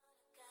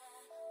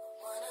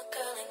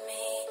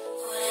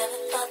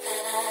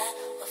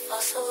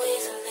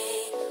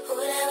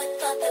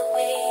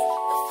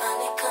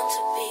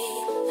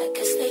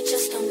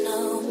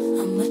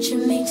what you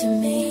mean to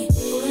me.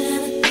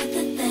 Whatever thought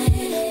that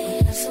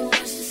they have so much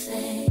to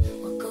say.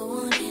 We'll go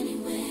on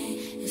anyway.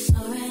 It's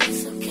alright,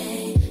 it's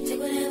okay. Take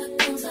whatever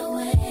comes our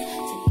way.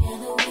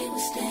 Together we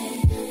will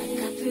stay. I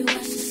got 3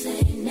 words to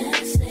say.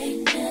 Never say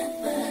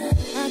never.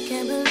 I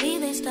can't believe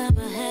they stop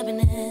our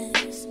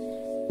happiness.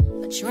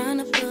 But trying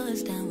to pull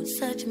us down with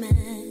such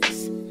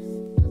mess.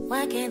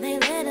 Why can't they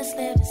let us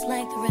live just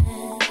like the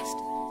rest?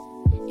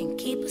 And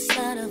keep us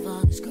out of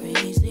all this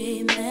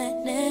crazy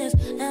madness.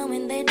 And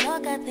when they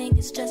talk, I think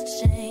it's just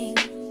a shame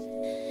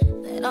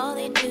that all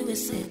they do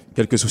is sit.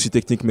 Quelques soucis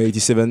techniques, mais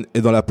 87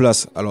 est dans la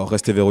place, alors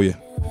restez verrouillés.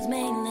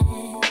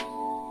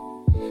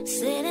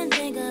 Sit and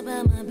think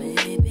about my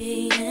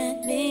baby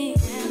and me.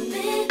 And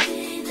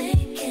baby, they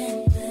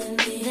can't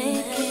believe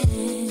they can't.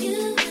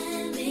 You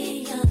and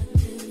me are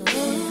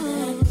together.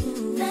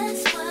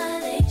 That's why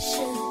they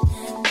should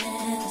have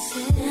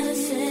never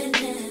said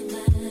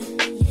never.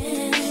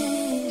 Yeah.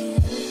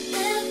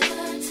 There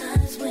were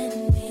times when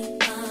we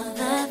all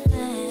that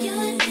bad. You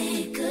and me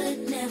could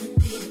never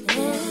be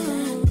together.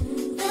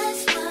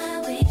 That's why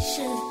we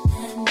should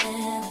have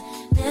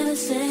never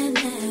said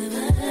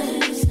never.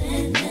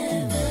 Said never.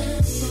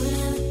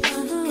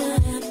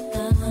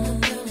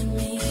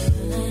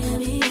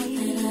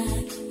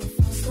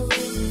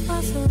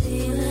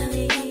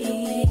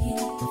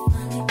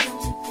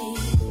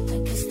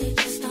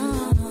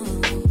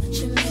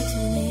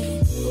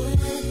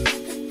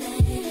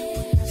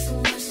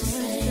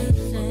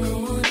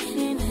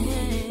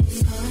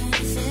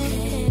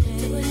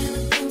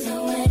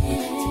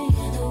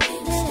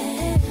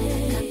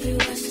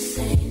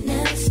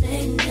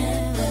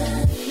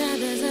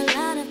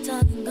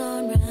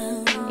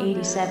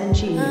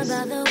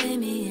 About the way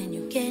me and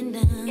you get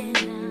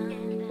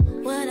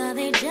down. What are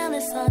they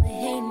jealous or they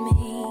hate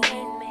me?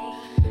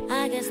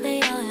 I guess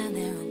they all have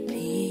their own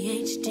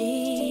PhD.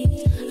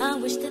 I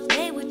wish that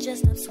they would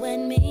just stop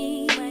sweating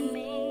me.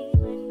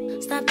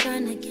 Stop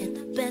trying to get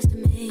the best of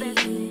me.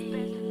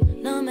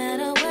 No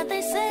matter what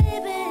they say,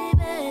 baby,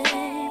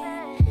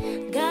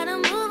 gotta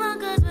move on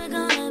 'cause we're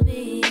gonna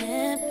be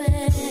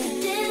epic.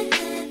 Didn't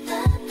get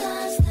the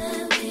thoughts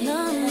that we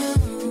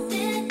had.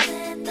 Didn't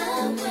get the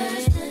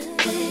words that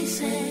we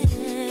said.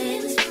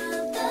 It was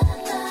from the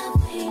love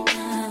we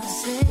now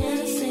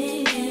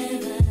say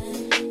never.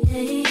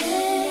 Yeah,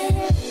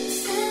 yeah.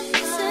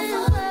 Simple,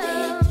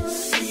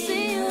 just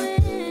see you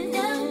in.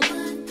 Never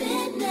would be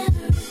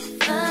never.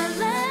 The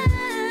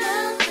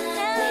love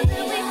that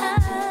we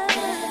have.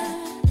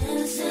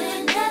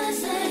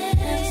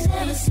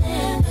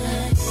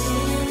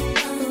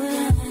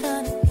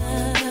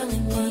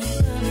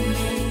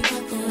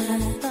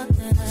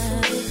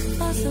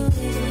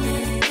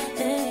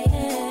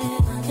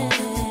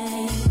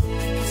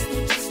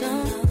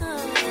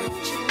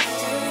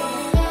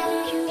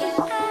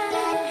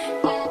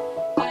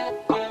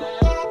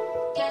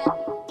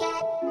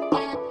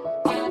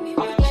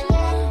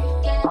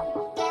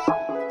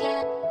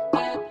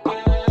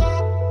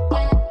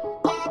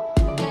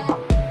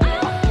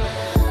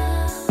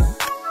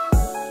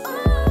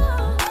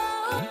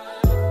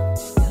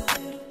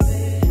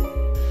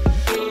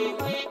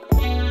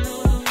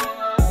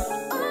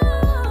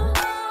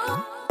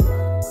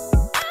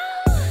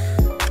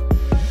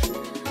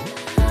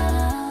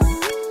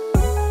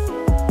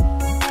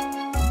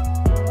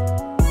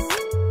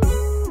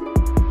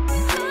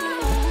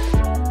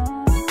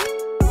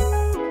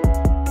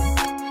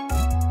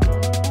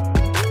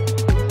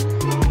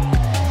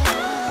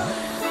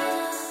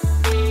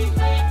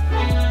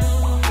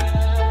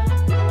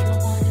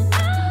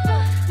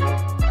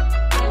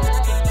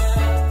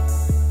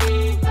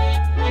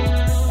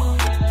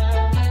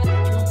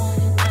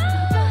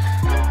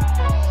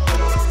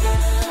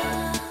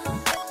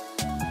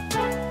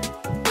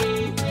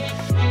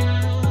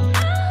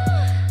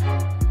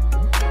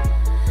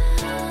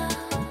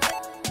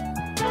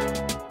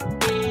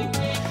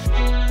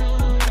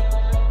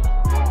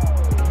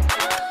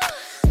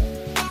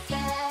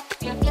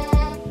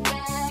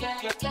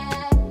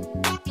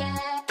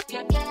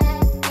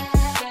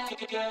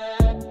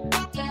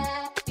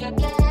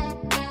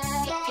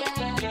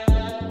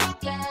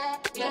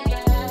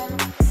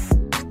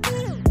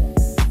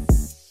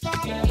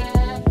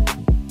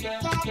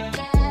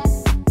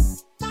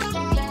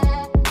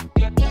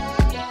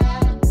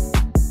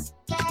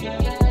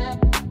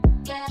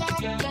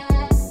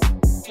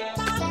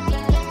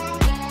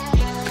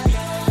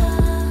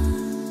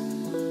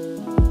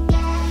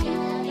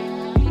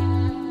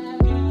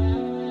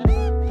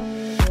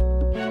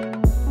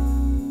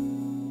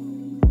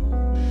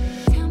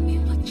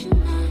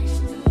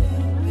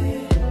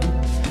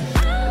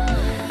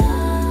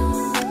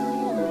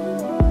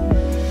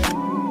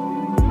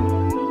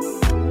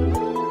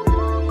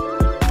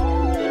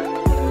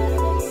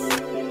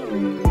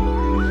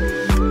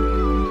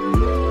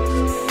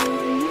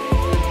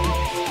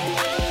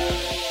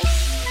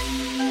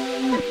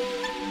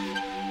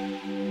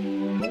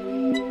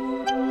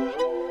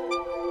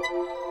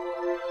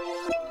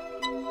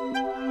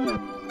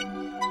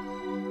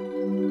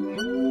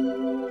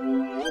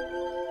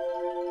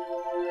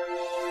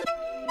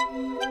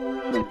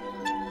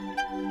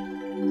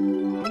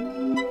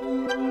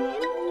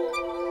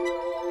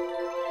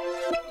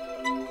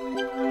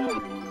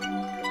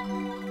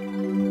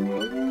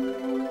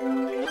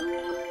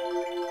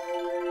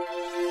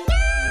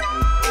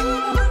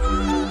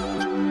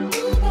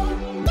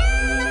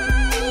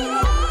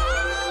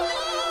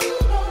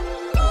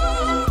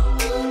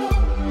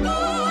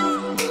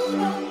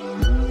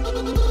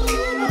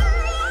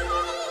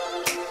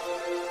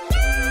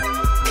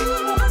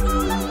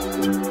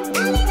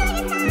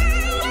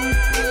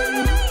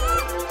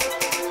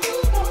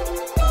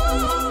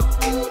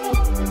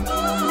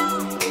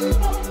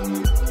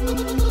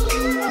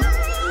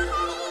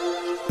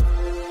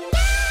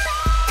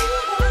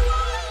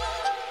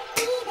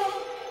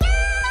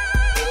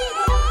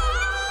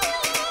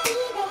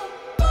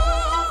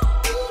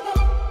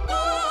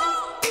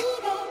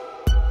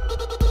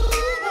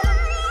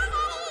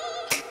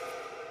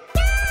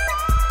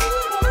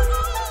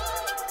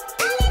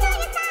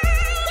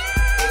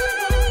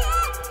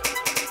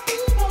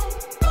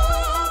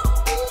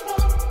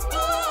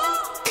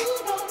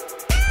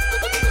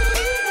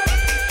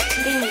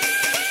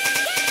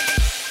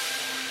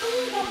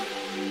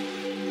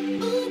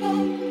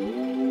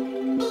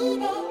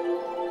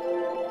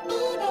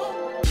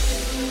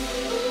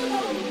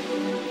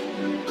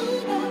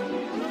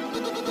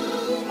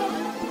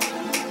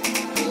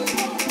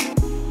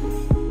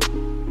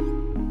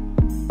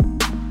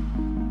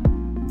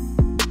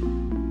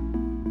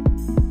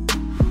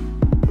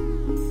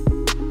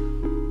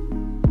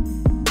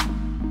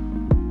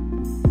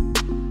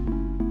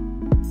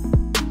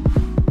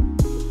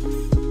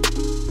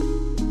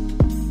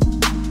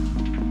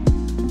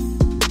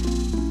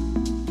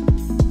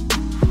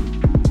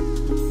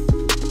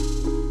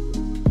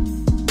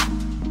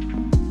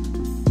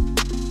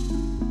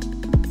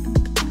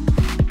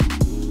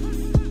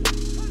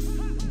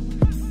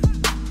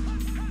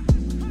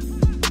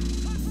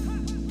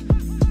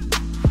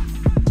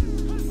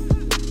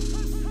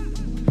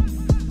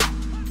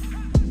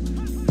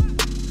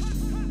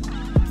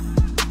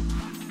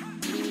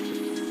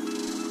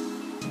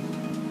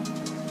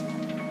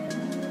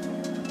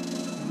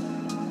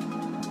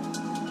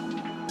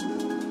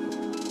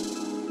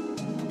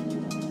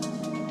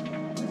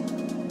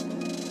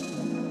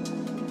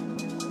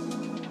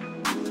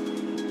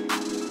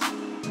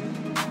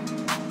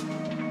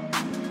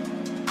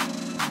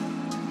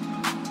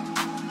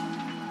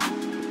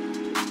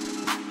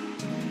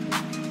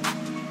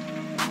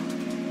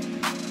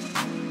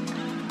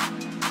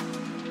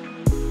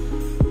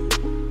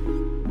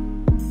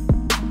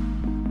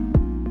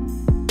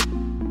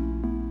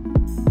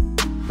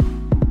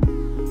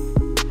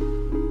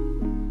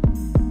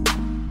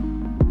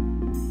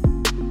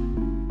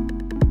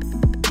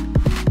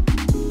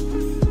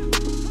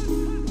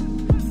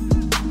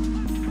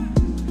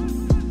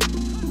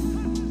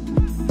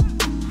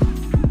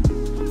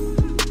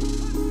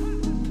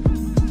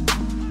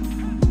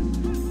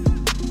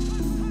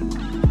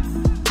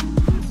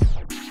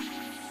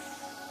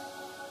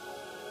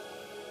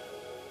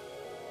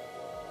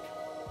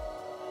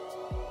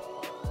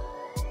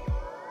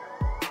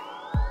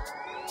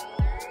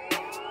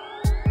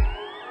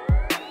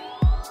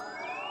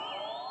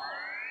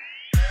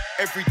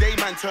 Everyday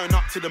man turn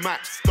up to the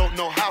max, don't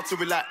know how to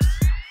relax.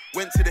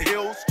 Went to the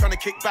hills, trying to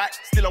kick back,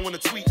 still I wanna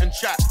tweet and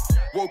chat.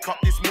 Woke up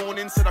this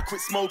morning, said I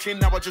quit smoking,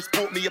 now I just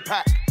bought me a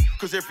pack.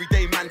 Cause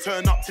everyday man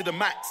turn up to the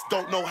max,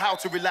 don't know how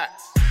to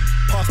relax.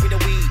 Pass me the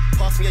weed,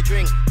 pass me a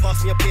drink,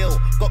 pass me a pill.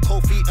 Got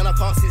cold feet and I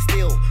can't sit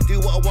still. Do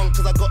what I want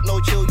cause I got no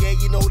chill. Yeah,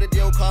 you know the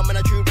deal, calm and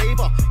a true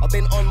raver. I've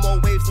been on more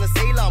waves than a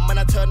sailor. Man,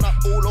 I turn up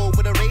all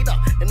over the radar.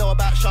 They know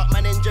about Shark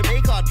Man in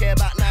Jamaica. I care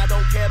about now,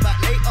 don't care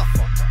about later.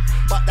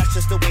 But that's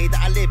just the way that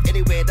I live.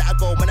 Anywhere that I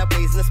go, man, I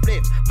blazing a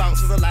split.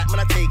 Bouncers are like, man,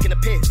 I taking a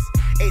piss.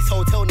 Ace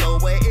Hotel, know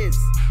where it is.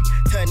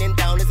 Turning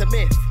down is a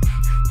myth.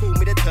 Call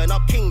me the turn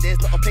up king. There's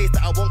not a place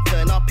that I won't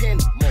turn up in.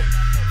 More.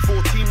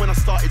 14 when I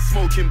started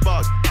smoking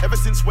bud. Ever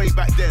since way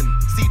back then.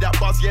 See that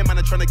buzz, yeah man,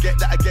 I'm trying to get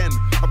that again.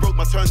 I broke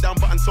my turn down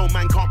button so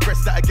man can't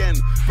press that again.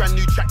 Brand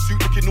new tracksuit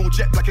looking all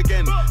jet black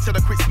again. Said I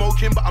quit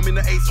smoking but I'm in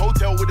the Ace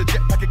Hotel with a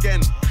jetpack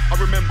again. I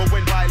remember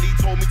when Riley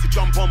told me to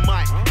jump on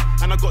mic.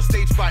 And I got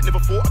stage fright, never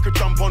thought I could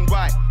jump on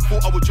right.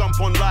 Thought I would jump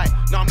on light.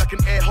 Now I'm like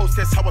an air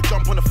hostess, how I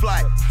jump on a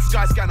flight.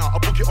 Sky scanner, I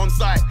book it on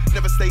site.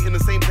 Never stay in the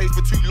same place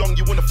for too long.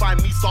 You wanna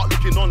find me, start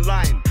looking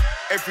online.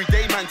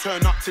 Everyday man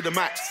turn up to the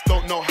max,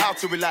 don't know how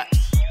to relax.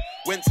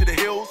 Went to the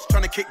hills,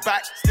 trying to kick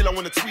back, still I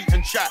wanna tweet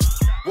and chat.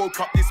 Woke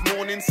up this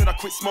morning, said I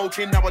quit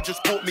smoking, now I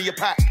just bought me a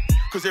pack.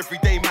 Cause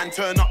everyday man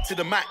turn up to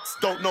the max,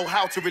 don't know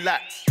how to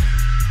relax.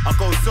 I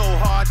go so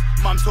hard,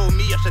 mum told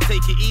me I should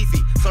take it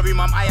easy. Sorry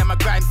mum, I am a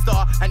grime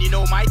star, and you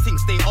know my thing,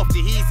 stay off the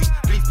easy.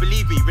 Please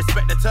believe me,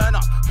 respect the turn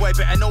up. Boy,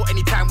 better know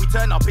anytime we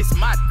turn up, it's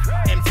mad.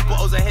 Empty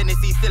bottles of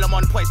Hennessy, still I'm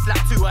on point, slap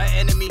to her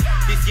enemy.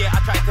 This year I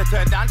tried to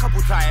turn down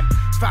couple times.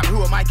 Fam,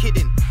 who am I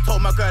kidding?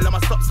 Told my girl I'ma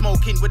stop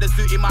smoking with a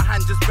zoot in my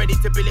hand, just ready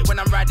to bill it when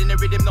I'm riding the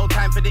rhythm. No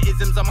time for the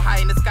isms, I'm high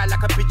in the sky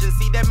like a pigeon.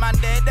 See them man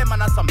there, them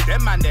man are some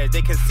them man there.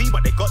 They can see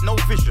but they got no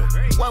vision.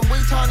 When we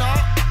turn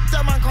up,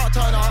 them man can't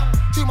turn up.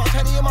 Too much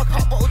Henny in my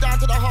cup, bottle down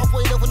to the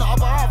halfway level, not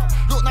above.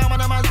 Look now, man,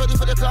 the man's ready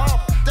for the club.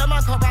 Them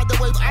man can't ride the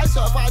wave, I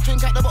surf. I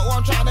drink at the bottle,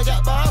 I'm trying to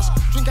get burst.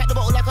 Drink at the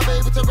bottle like a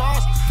baby to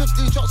Ross.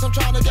 15 shots, I'm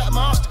trying to get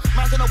marked.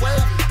 Man's in a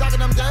wave,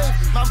 dagging them Dave.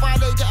 Man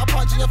violate, get a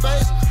punch in your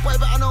face. Way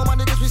better know my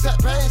niggas, we set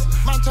pace.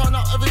 Man turn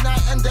up every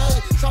night and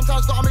day.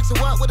 Sometimes gotta mix the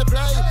work with the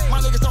play.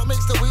 My niggas don't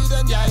mix the weed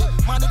and yay.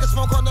 My niggas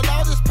smoke on the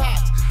loudest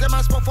packs. Them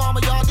man smoke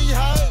farmer yardie,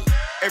 hey.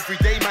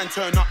 Everyday man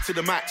turn up to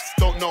the max,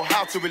 don't know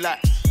how to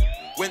relax.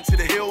 Went to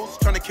the hills,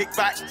 trying to kick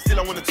back, still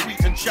I wanna tweet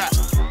and chat.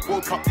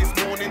 Woke up this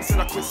morning, said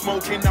I quit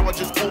smoking, now I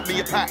just bought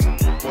me a pack.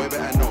 Boy,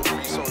 better know,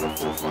 3 soda,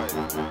 4 5.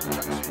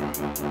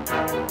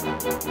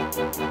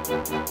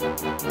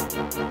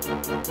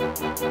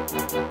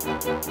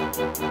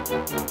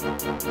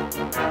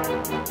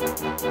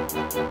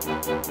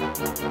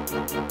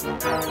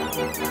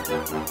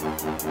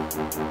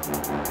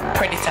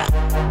 Predator.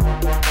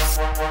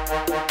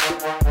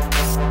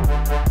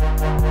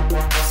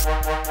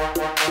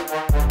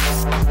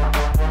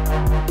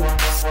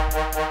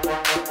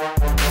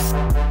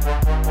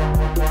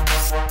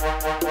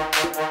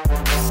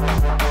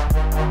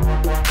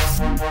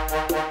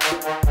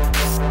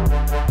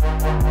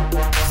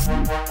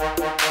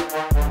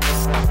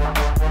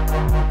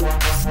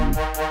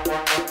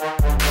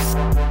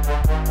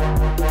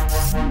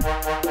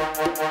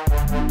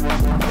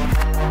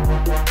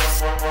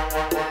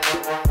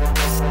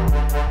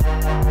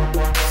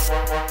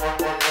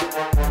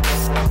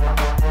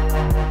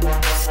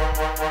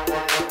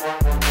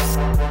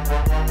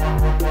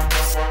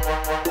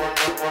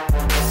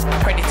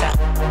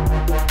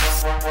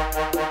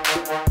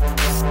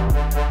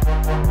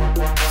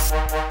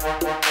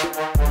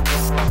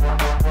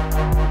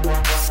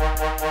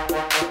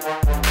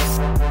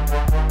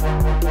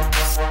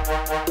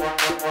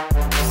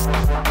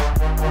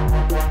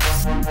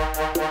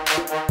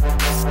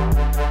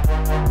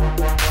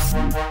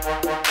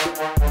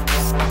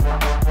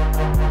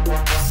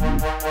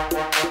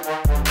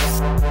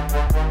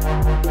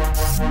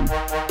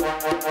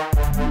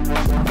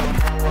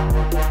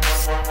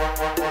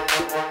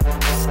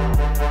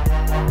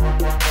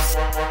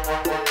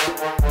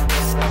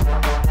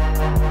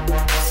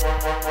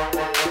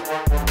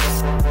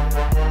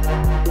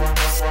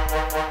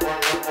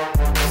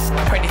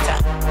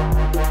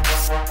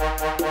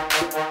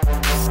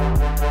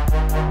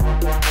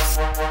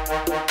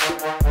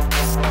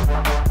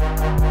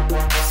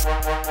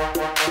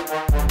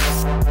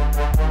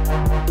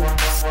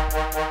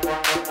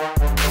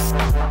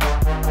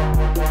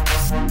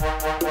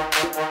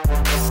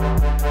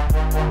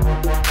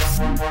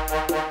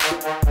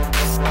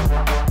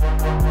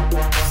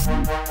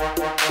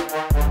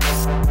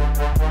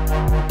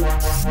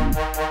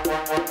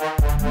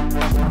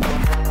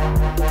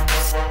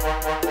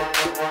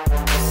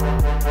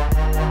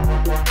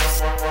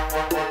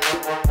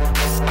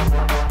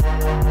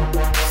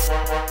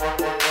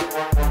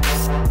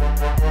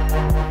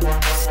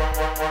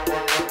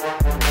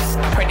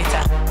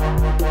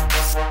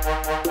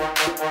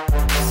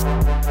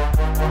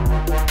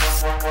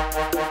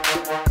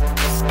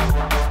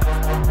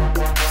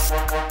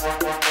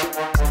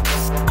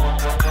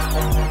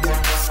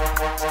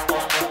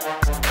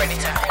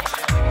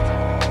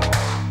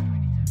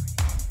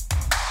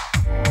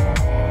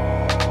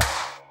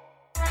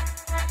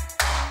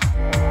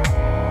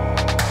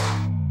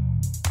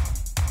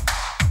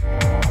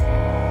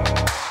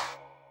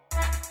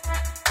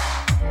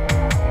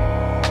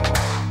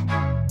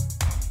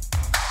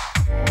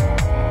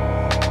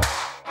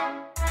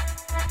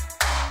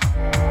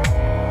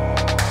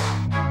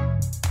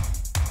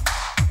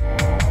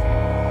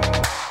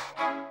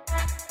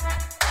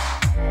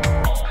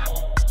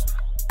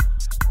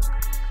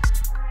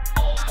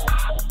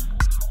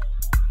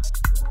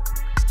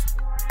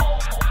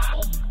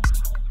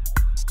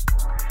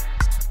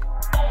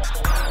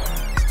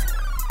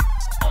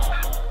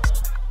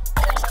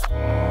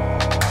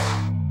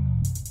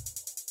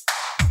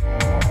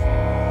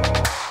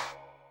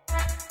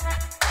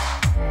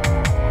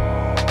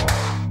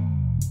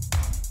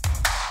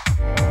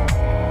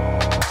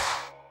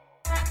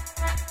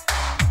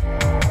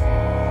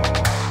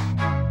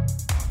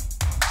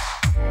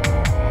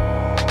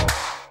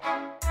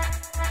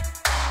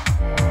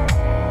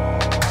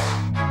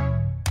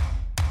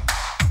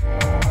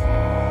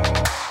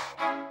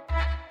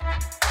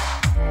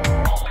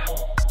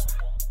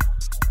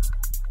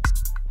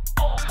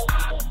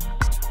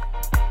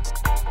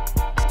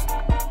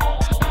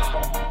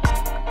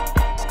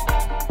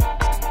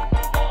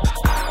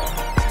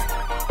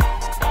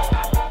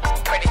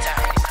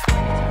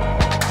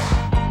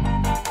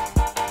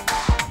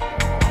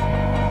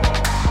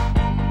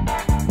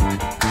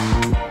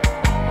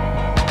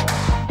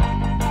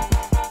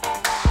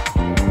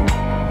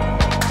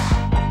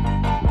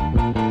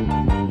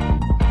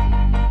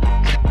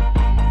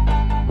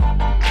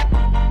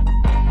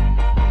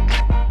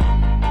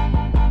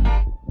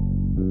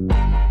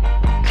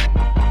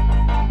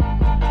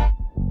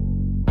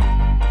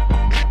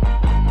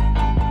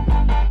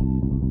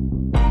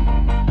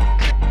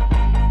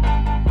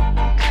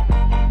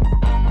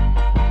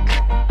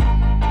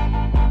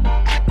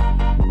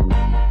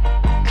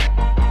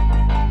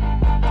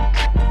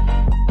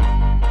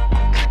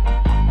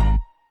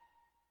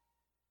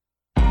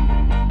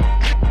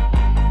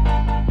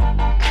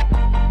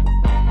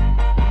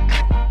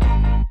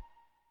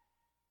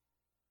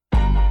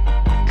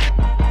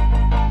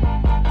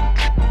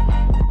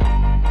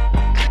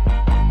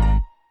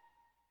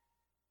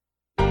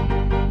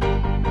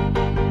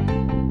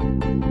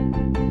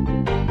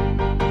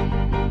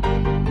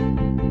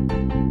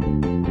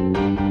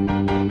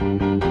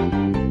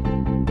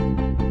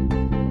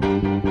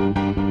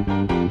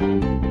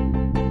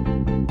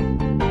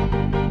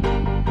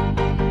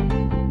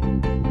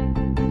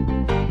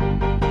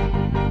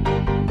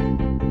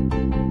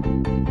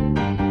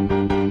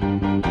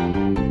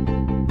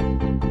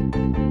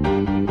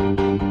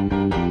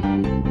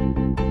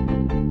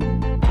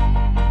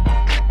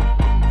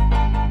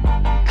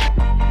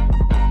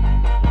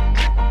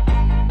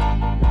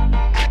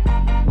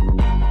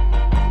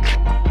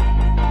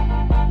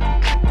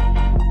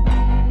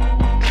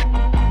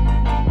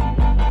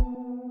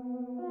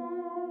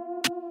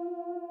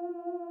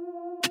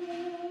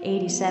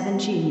 87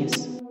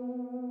 Genius.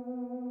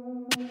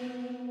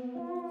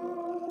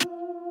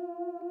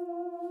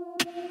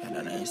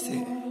 And that's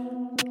it.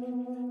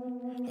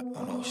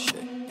 Oh no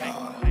shit.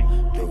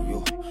 Do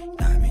you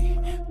not me?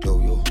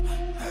 Do you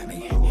not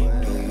me? Do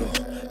you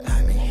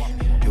not me?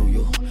 Do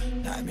you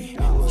not me?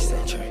 We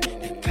said train,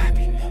 they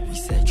copy. We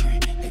said train,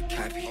 they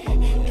copy.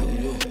 Do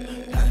you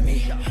not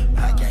me?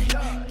 My gang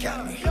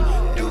got me.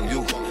 Do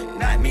you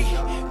not me?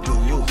 Do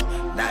you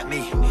not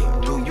me?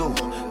 Do you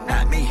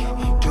not me?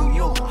 Do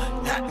you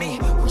not me?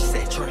 We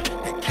said train,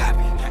 they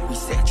copy. We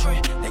said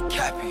train, they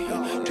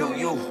copy. Do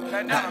you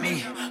not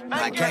me?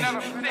 My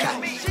gang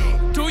got me.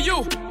 Do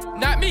you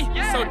not me?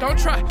 So don't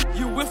try,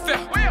 you will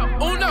fail.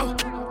 Uno,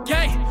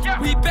 gang,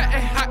 we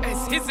betting hot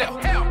as his L.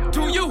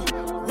 Do you?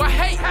 Why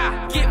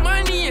hate? Get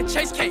money and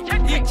chase cake.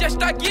 He just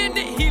start getting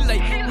it, he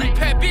late.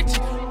 Repair bitches,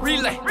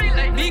 relay.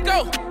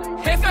 Nigo,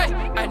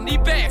 Hefe, I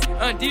need bags,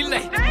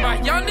 delay. My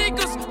young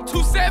niggas,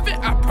 2-7,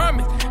 I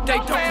promise, they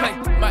don't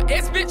play. My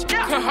ex bitch,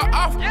 cut her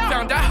off,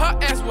 found out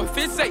her ass was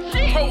physique.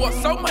 Pour up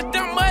so much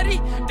damn muddy,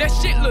 that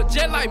shit look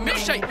just like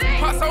milkshake.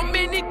 Pop so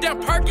many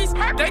damn perkies,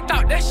 they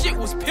thought that shit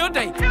was pill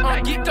day.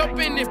 I'm geeked up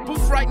in this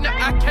booth right now,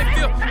 I can't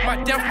feel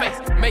my damn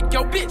face. Make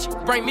your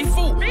bitch bring me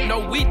food,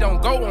 no we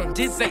don't go on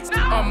this dates.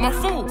 I'm a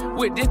fool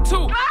with this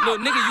too, little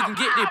nigga you can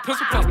get this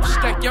pistol play.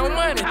 Stack your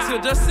money to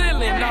the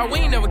ceiling, nah we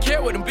ain't never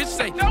care what them bitches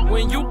say.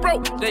 When you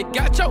broke, they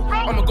got yo,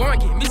 I'ma go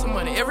and get me some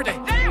money every day.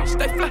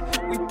 Stay fly,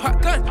 we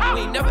pop guns,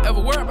 we ain't never ever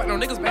worry about no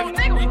niggas,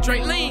 baby. We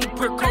drink lean,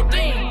 put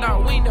codeine, nah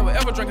we ain't never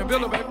ever drink a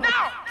bill, baby.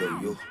 Do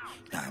you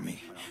not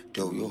me?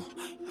 Do you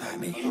not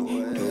me? Do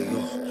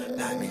you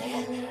not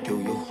me? Do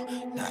you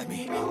not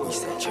me? We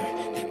said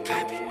train, they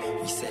copy.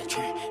 We said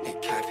train, they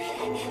copy.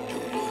 Do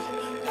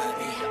you not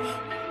me?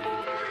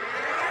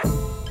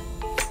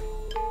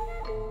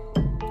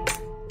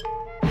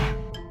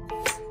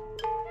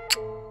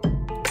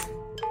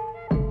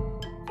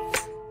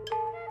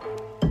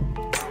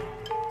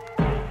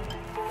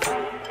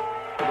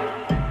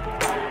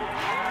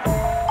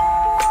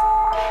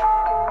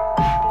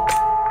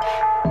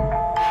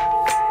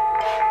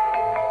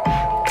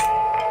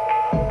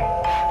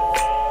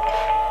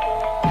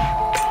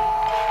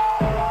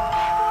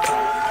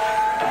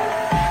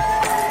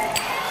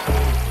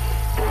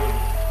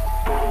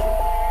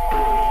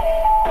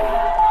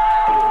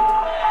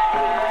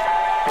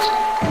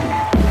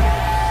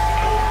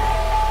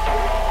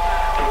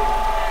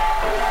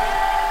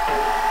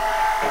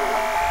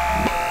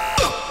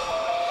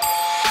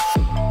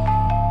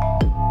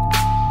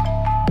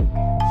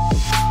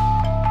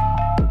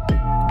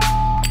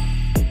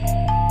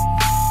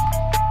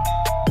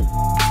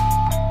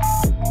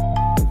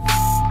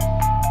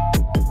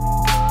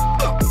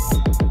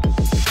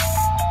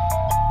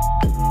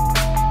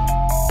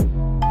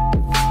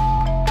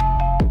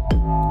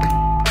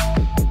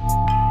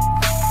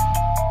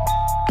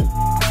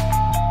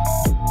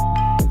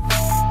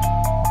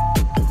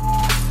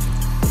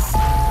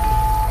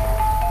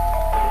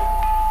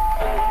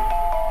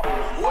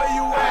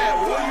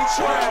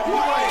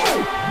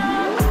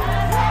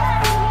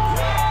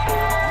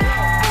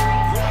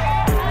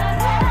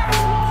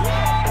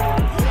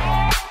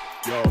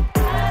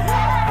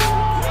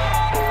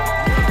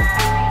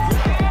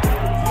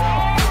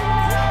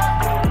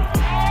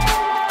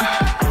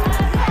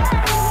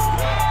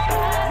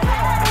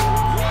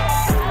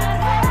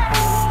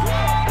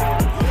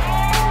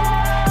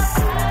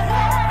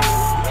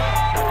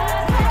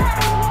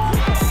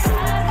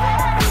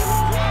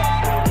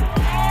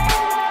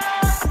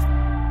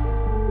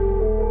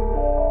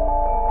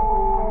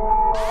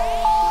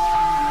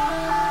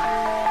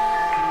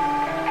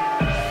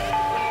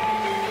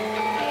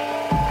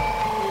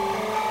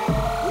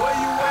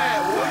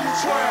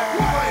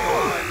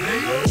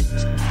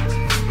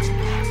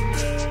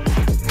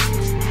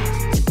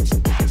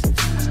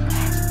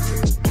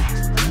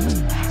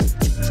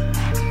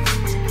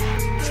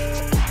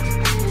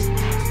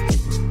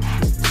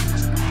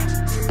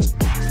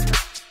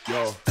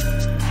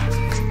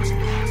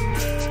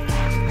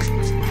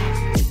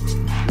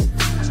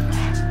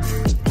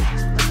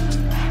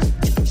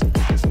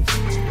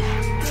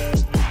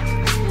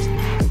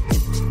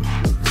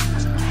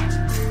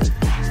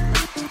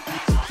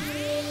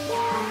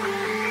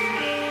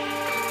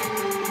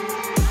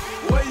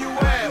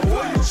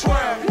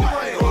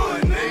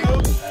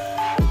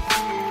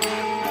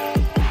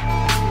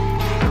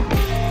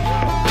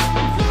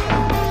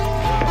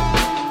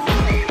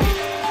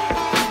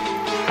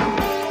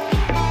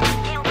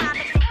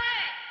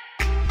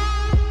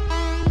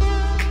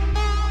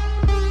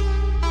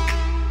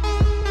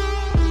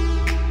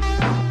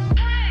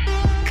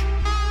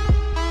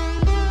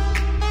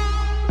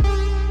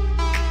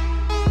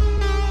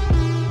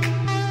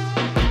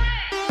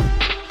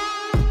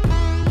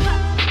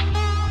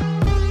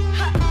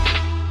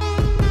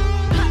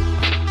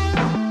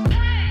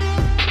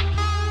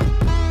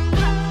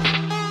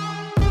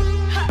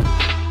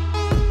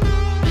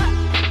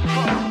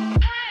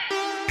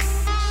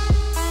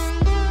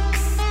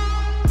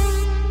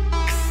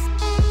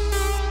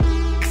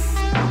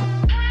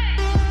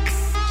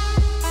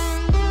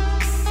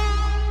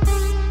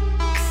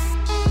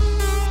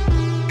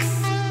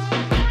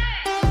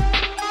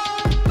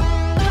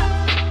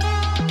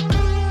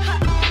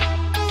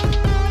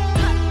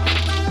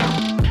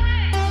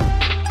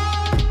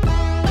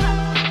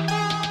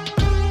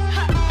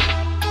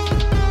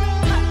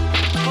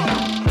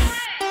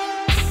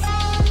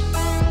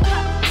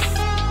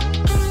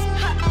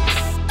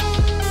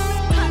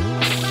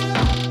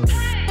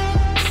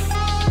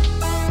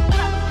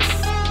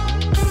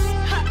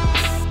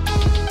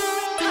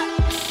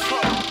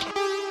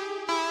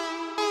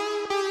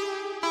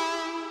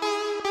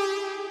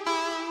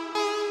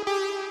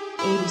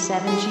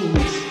 87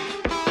 Genius.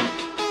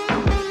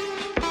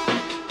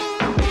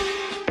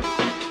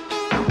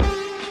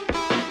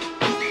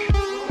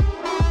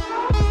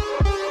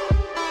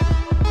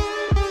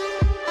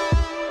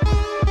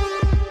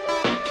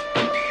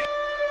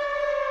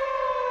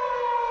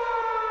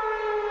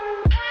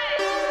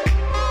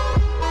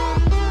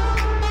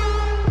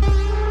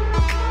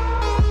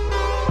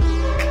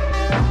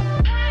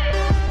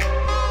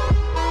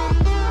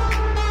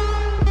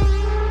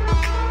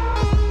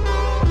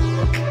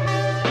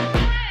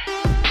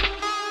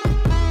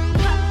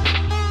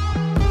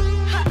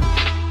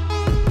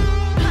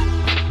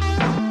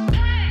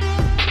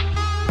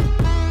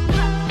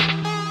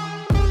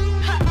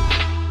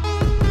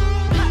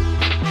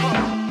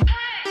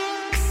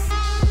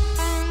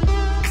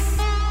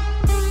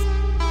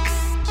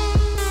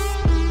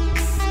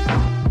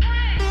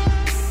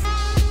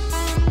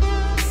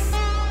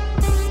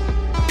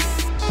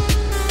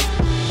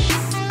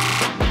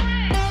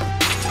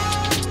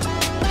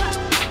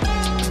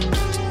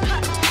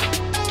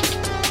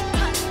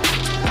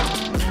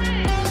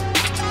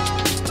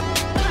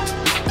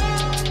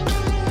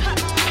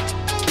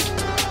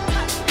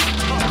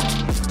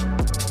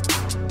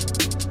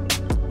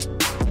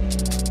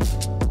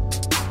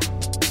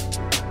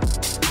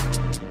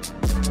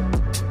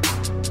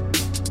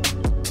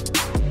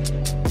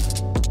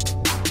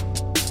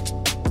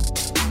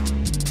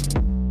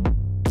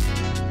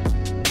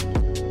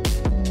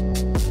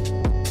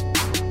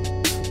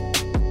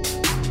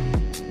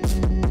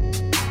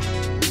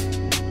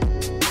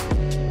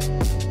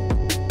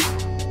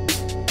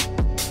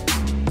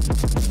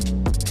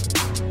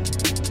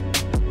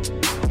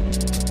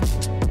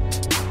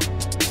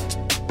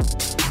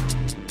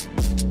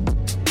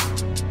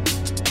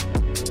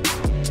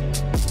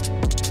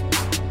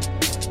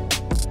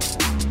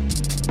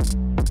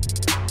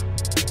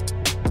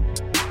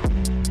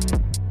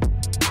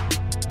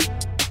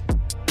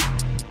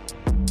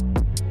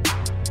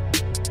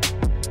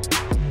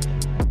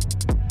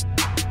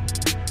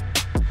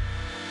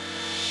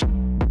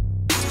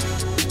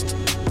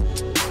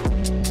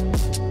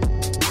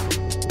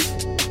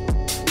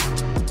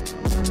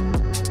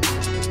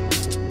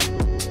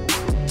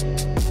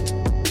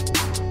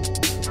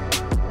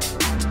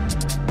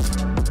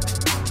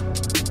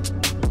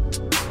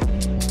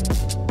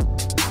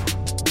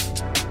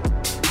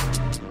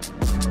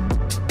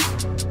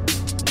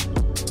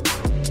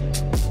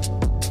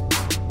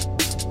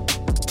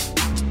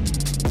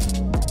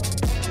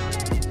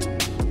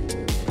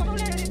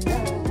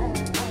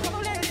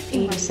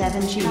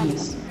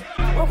 Genius.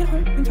 Walking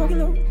home and talking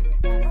low.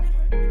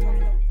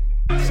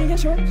 Singing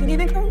short, she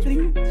getting close with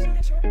you.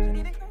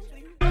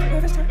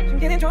 Nervous time, I'm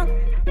getting drunk.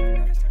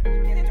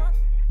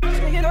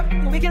 Staying up,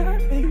 no making her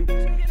for you.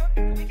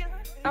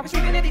 I was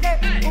sleeping every day,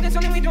 oh, there's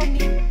something we don't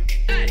need.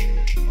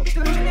 Oh, this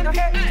delusion in our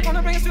head, it's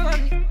gonna bring us to our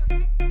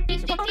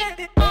knees. So come on, let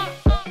it.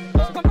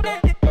 So come on,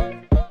 let it.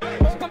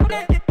 So come on,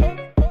 let it.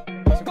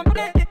 So come on,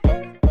 let it.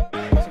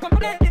 So come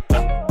on, let it.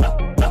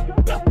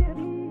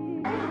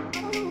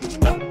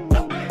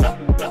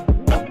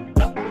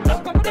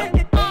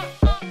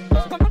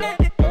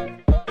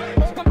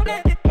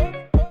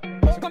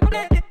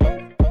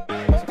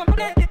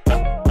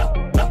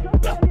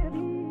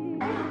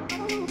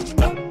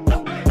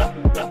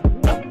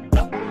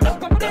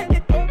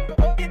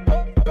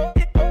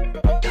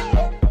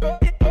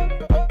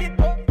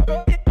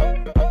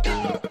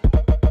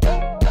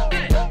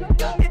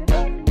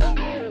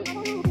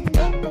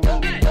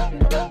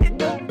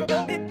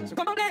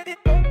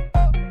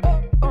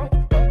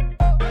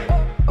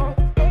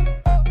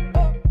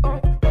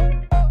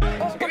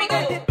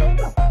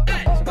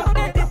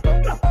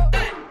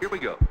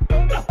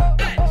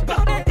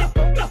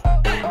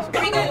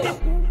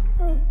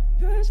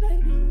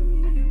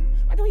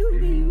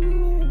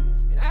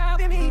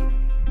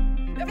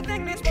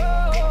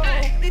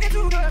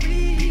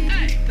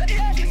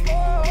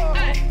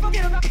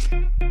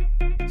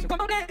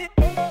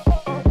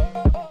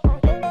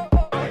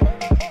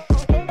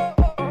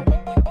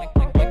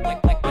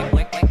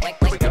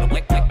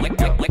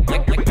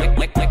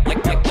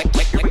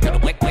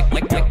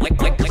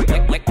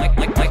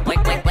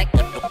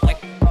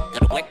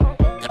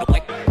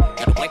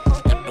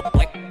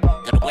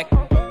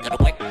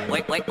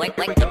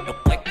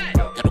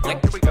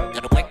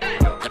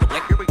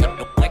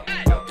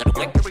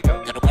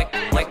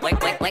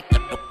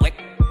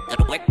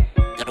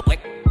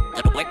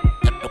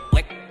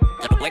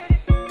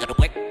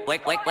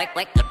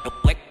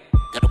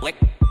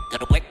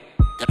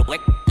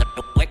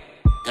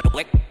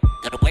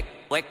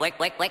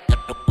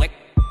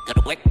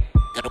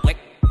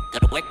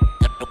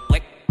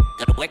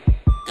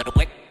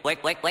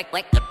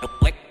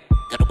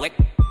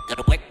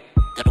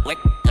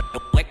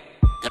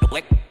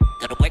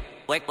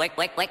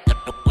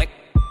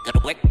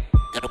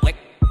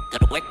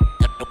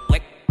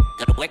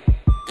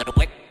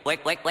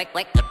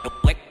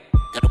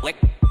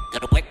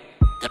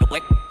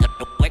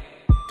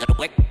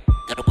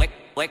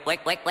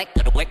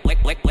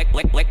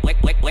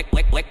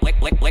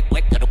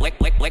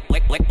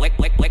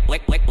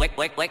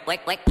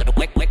 Wake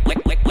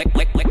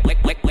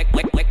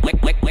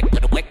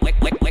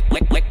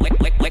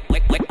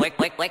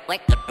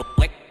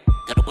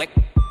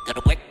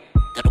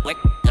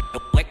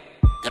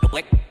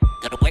wick,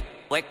 to the wick,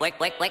 wick, wick,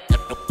 wick, wick, to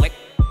the wick,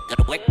 to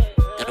the wick,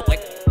 to the wick,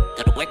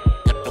 to the wick,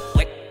 to the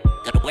wick,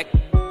 to the wick,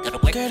 to the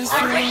wick. Girl, this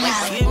feeling you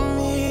give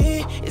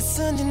me, it's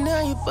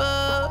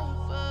undeniable.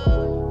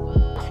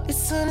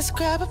 It's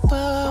indescribable.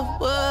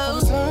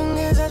 As long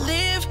as I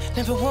live,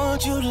 never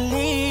want you to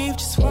leave.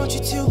 Just want you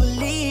to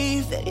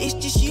believe that it's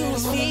just you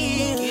and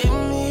me. Give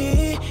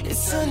me,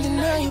 it's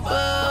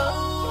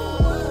undeniable.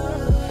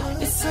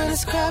 It's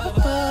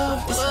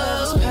indescribable. This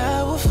love is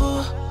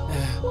powerful.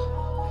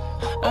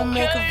 I'll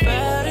make a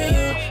vow to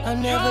you, I'll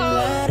never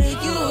lie to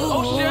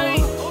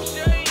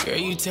you. Girl,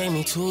 you take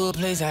me to a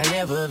place I've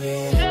never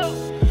been.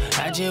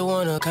 I just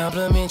wanna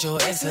compliment your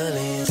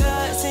excellence.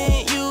 God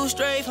sent you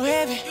straight from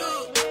heaven.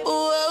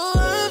 Oh,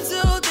 I'm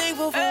so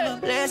thankful for the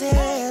blessing.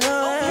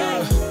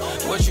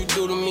 What you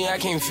do to me, I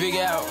can't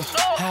figure out.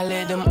 I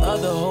let them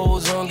other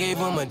hoes on, gave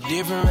them a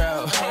different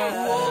route.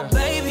 Oh,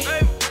 baby,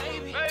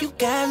 you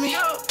got me.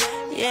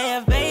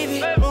 Yeah,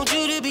 baby, want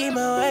you to be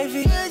my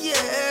wifey.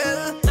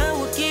 Yeah, I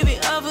would give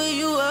it all for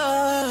you.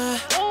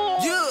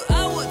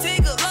 I would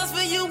take a loss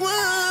for you. If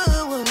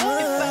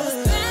I was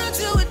down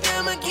to it,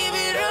 then I'd give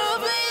it all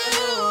for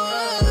you.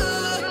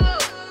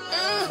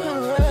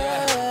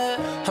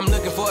 I'm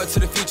looking forward to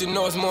the future,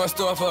 know it's more in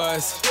store for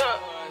us.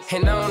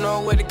 And I don't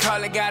know what to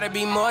call it, gotta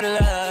be more than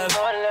love.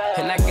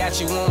 And I got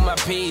you on my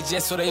page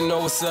just so they know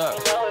what's up.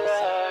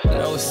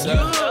 Know what's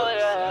up.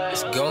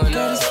 It's going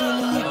up. This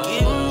feeling you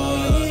give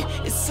me,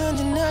 it's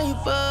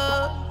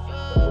undeniable.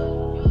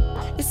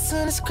 It's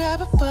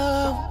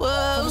indescribable.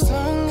 As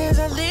long as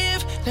I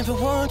live, never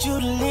want you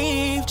to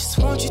leave. Just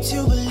want you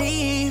to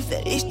believe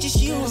that it's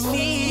just you and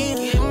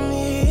me. Give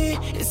me,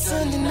 it's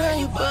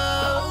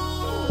undeniable.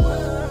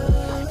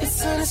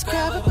 It's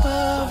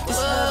indescribable. This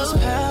love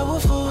is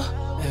powerful.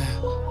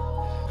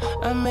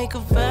 I make a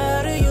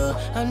vow to you,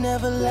 I'll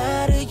never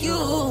lie to you.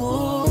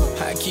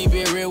 I keep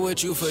it real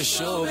with you for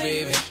sure,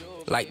 baby.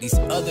 Like these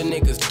other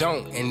niggas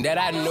don't, and that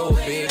I know,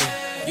 baby.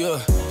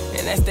 Yeah,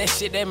 and that's that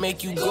shit that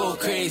make you go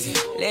crazy.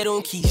 They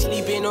don't keep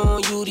sleeping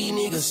on you, these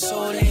niggas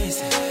so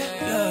lazy.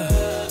 Yeah,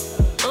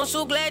 I'm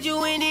so glad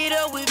you ended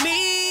up with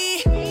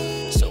me.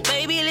 So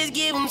baby, let's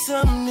give them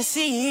something to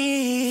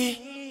see.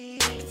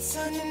 It's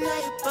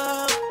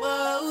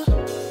undeniable.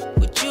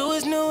 With you,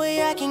 there's no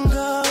way I can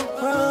go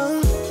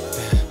wrong.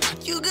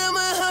 You got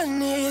my heart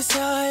and it's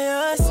all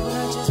yours.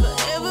 I just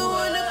forever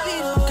wanna be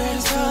the one. Girl,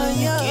 it's all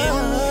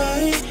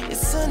yours.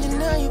 It's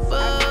undeniable.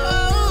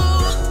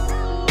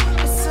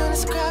 It's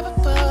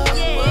indescribable.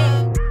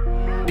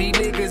 Yeah. These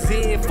niggas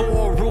in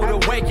for a rude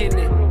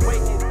awakening.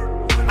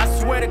 I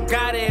swear to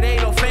God it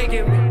ain't no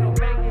faking me.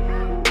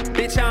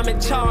 Bitch, I'm in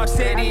charge,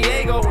 San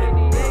Diego.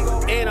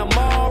 And I'm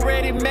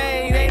already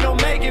made, ain't no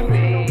making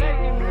me.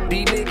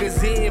 These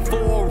niggas in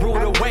for a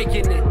rude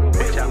awakening.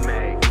 Bitch, I'm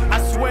made. I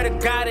swear to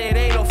God it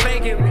ain't no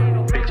faking me.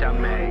 Bitch, I'm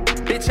made.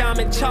 Bitch, I'm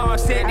in charge,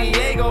 San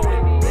Diego.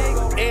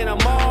 And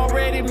I'm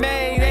already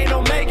made, ain't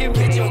no making me.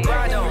 Get your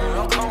grind on,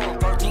 I'm calm,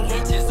 13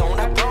 inches on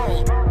that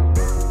bone.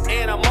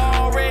 And I'm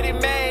already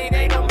made,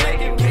 ain't no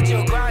making me. Get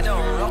your grind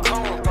on, I'm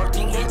calm,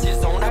 13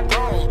 inches on that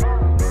bone.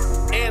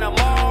 And I'm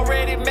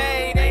already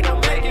made, ain't no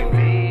making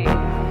me.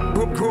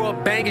 Grew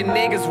up banging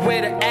niggas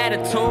with an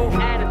attitude.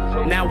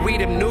 Now we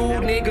them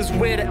new niggas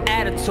with an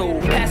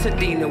attitude.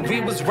 Pasadena,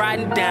 we was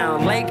riding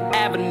down Lake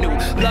Avenue.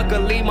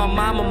 Luckily my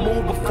mama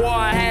moved before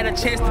I had a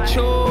chance to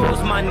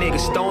choose. My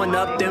niggas throwing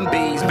up them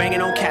B's,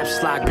 banging on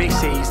captions like Big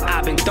C's.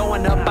 I've been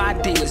throwing up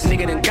ideas,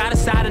 nigga done got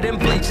us out of them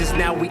bleachers.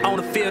 Now we on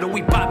the field and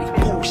we Bobby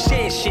Boo,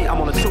 shit.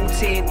 I'm on the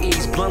 210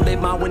 East, blunt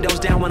lit my windows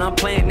down when I'm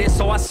playing this.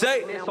 So I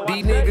say,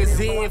 these niggas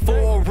in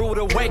for a rude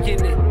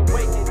awakening.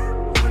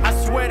 I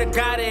swear to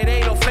God it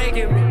ain't no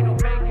faking me.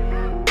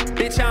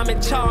 Bitch, I'm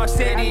in charge,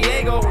 San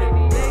Diego.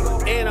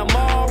 And I'm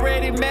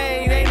already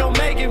made, ain't no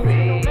making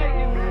me.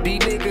 These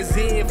niggas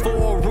in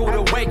for a rude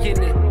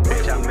awakening.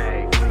 Bitch, I'm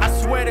made. I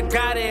swear to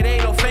God it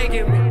ain't no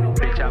faking me.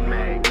 Bitch, I'm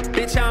made.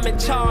 Bitch, I'm in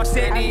charge,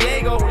 San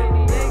Diego.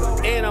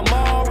 And I'm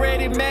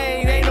already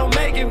made, ain't no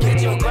making me.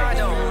 Get your grind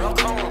on, I'm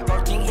calm,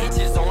 13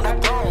 inches on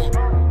that bone.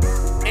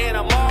 And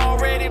I'm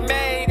already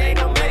made, ain't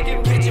no making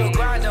me. Get your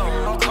grind on,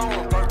 I'm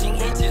calm, 13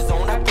 inches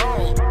on that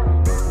bone.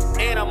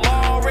 And I'm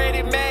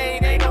already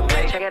made, ain't no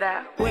making me. Check it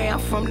out. Where I'm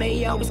from,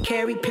 they always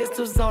carry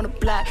pistols on the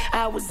block.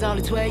 I was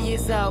only 12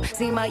 years old.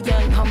 Seen my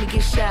young homie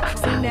get shot.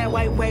 Seen that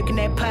white working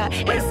that pot.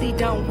 AC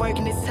don't work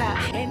and it's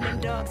hot. And them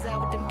dogs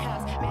out with them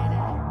cops.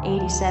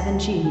 87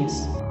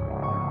 Genius.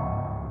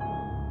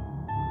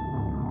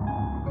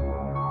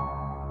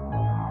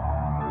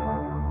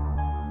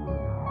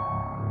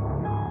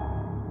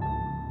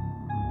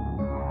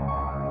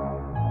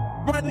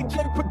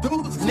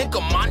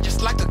 Nigga, mine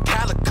just like a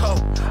calico.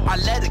 I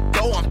let it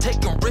go, I'm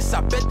taking risks,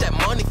 I bet that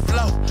money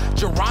flow.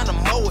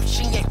 Geronimo, if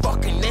she ain't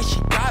fucking, then she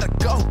gotta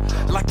go.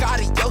 Like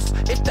adios,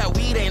 if that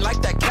weed ain't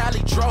like that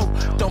Cali Dro.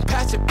 Don't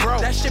pass it, bro,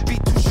 that shit be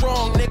too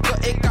strong,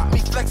 nigga. It got me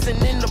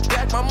flexing in the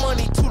back, my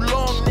money too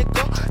long,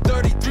 nigga.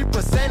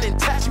 33% in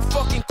tax, you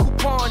fucking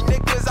coupon,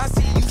 niggas. I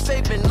see you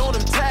saving all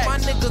them tags. My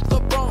nigga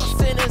LeBron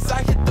sentence,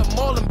 I hit the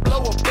mall and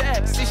blow a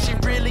bag. See she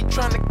really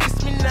tryna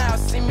kiss me now,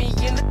 see me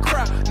in the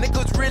crowd, nigga.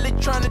 really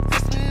tryna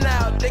diss me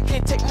now. They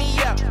can't take me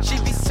out. She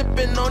be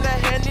sippin' on that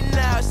Henny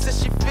now.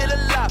 Says she feel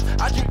alive.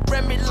 I drink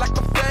Remy like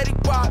a fatty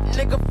wop.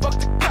 Nigga, fuck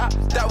the cops.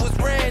 That was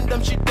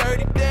random. She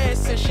dirty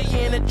dancing. She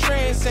in a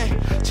trance and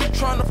she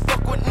tryna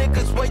fuck with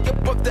niggas way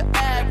above the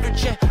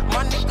average. And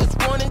my niggas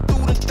running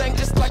through the thing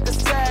just like a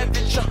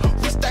savage.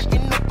 We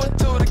stacking up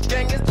until the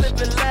gang is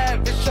living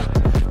lavish.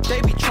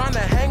 They be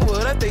tryna hang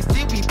with us. They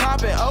still be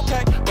poppin',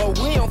 okay. But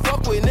we don't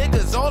fuck with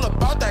niggas. All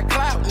about that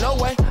clout. No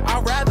way.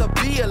 I'd rather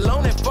be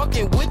alone than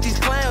fucking with these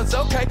clowns,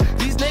 okay.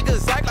 These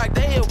niggas act like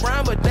they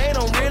around, but they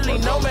don't really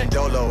know me.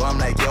 Dolo, I'm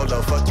like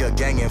YOLO, fuck your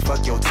gang and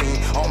fuck your team.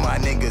 All my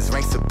niggas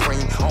rank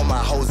supreme, all my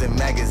hoes in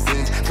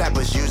magazines.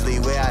 Clappers usually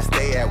where I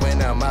stay at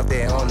when I'm out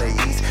there on the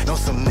east. Know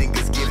some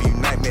niggas give you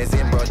nightmares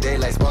in broad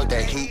daylight, spark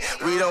that heat.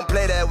 We don't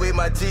play that way,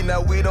 my G,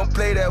 now we don't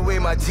play that way,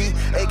 my G.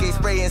 AK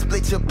spray and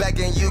split your back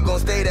and you gon'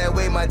 stay that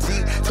way, my G.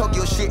 Talk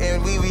your shit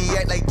and we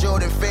react like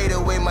Jordan, fade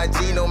away, my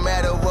G. No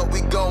matter what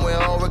we going,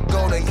 all we're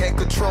golden, can't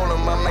control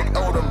them, I'm like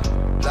Odom.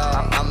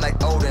 I'm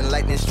like Odin,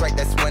 lightning strike,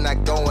 that's when I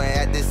go in.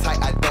 At this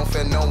height, I don't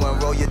feel no one.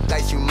 Roll your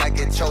dice, you might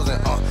get chosen.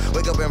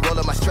 Wake up and roll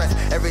up my stress.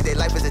 Everyday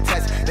life is a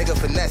test, nigga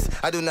finesse.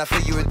 I do not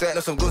feel you a threat,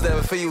 know some goons that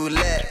will feel you with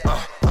lead.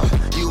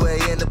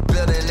 UA in the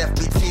building,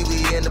 FBT,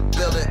 we in the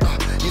building.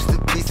 Used to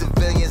be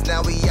civilians,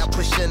 now we out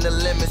pushing the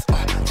limits.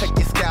 Check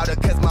your scouter,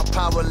 cause my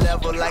power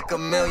level like a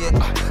million.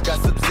 Got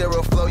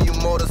Sub-Zero flow, you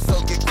mortal, so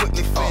get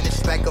quickly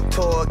finished. Back up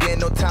tour again,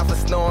 no time for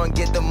snoring,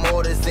 get the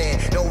mortars in.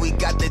 Know we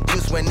got the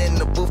juice when in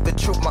the booth, the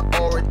truth, my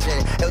origin.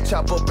 El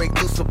Chapo break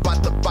loose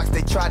about the box,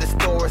 they try to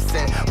store us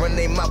in. Run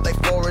they mouth like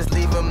Forrest,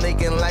 leave them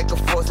leaking like a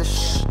force.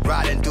 Shh,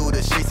 riding through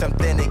the streets,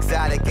 something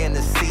exotic in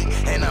the seat.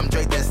 And I'm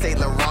Drake and Saint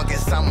Laurent,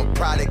 guess I'm a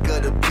product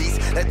of the beast.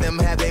 Let them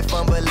have their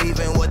fun,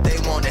 believing what they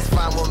want, that's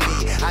fine with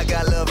me. I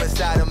got love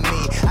inside of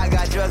me, I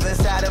got drugs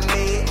inside of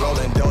me.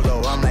 Rolling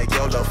Dolo, I'm like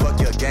YOLO, fuck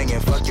your gang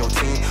and fuck your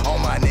team. All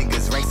my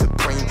niggas rank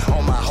supreme,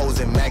 all my hoes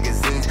in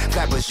magazines.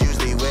 Clappers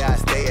usually where I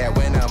stay at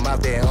when I'm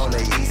out there on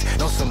the east.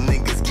 Know some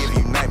niggas give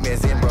you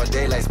nightmares in broad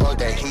daylight, spark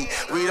that heat.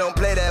 We don't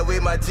play that way,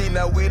 my G,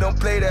 now we don't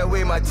play that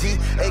way, my G.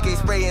 AK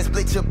spray and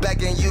split your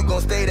back and you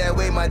gon' stay that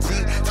way, my G.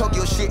 Talk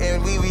your shit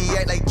and we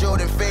react like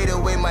Jordan, fade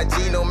away, my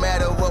G. No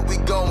matter what we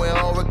going,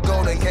 all we're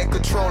golden, can't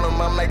control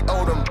them, I'm like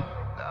Odom.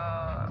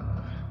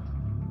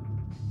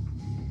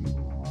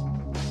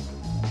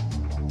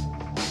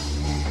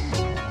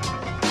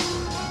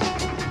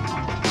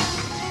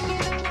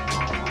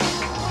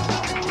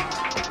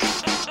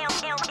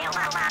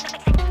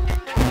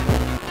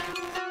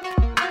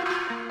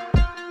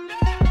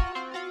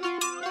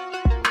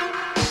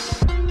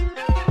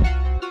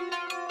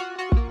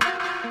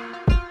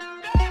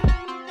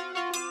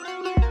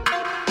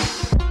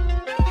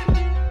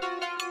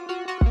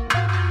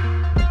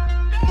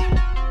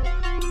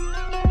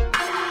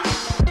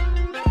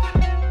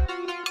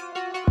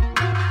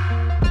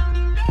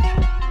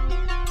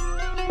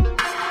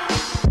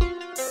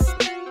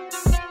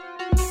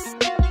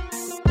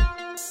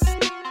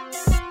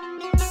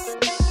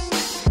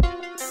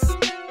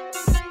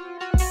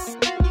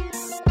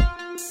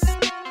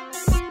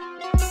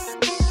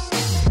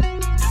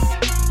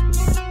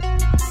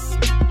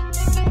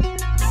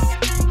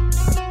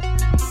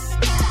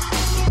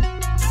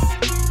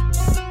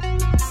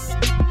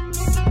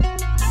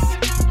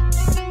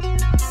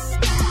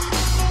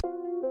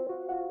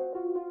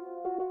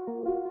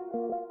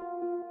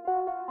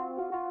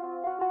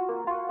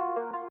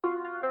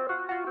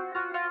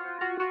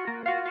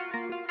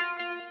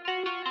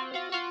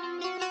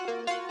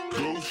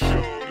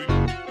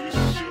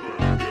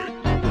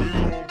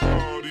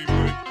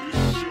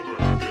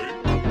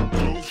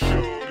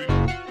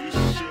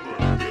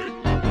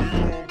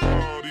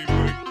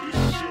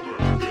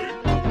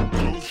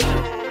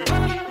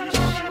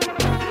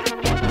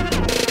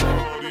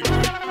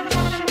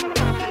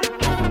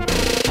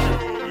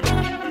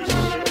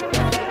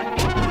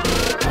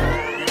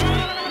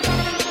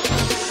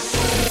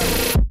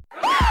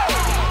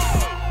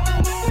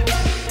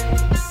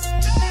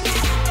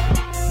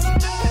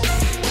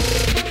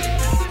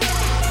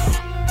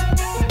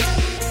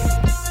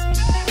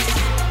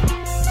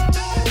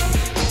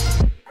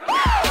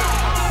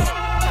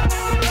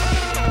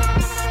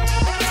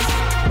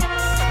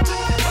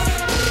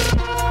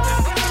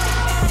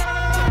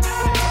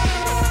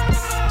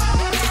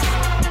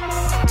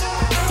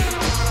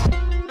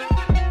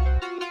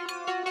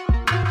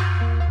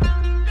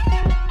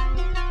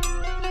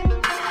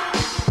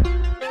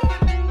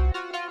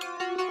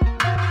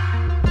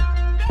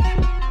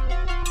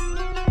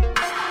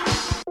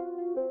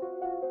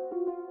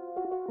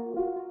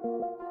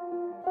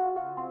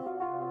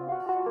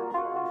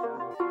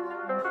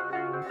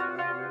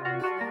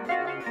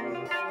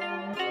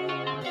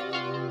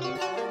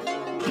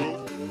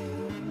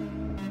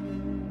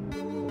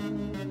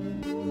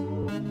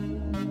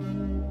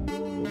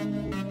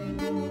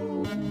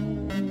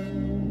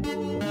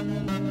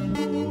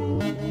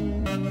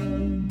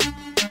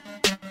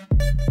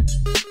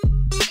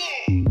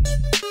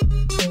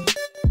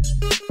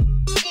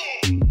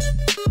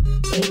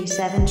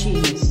 Seven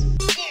Genius.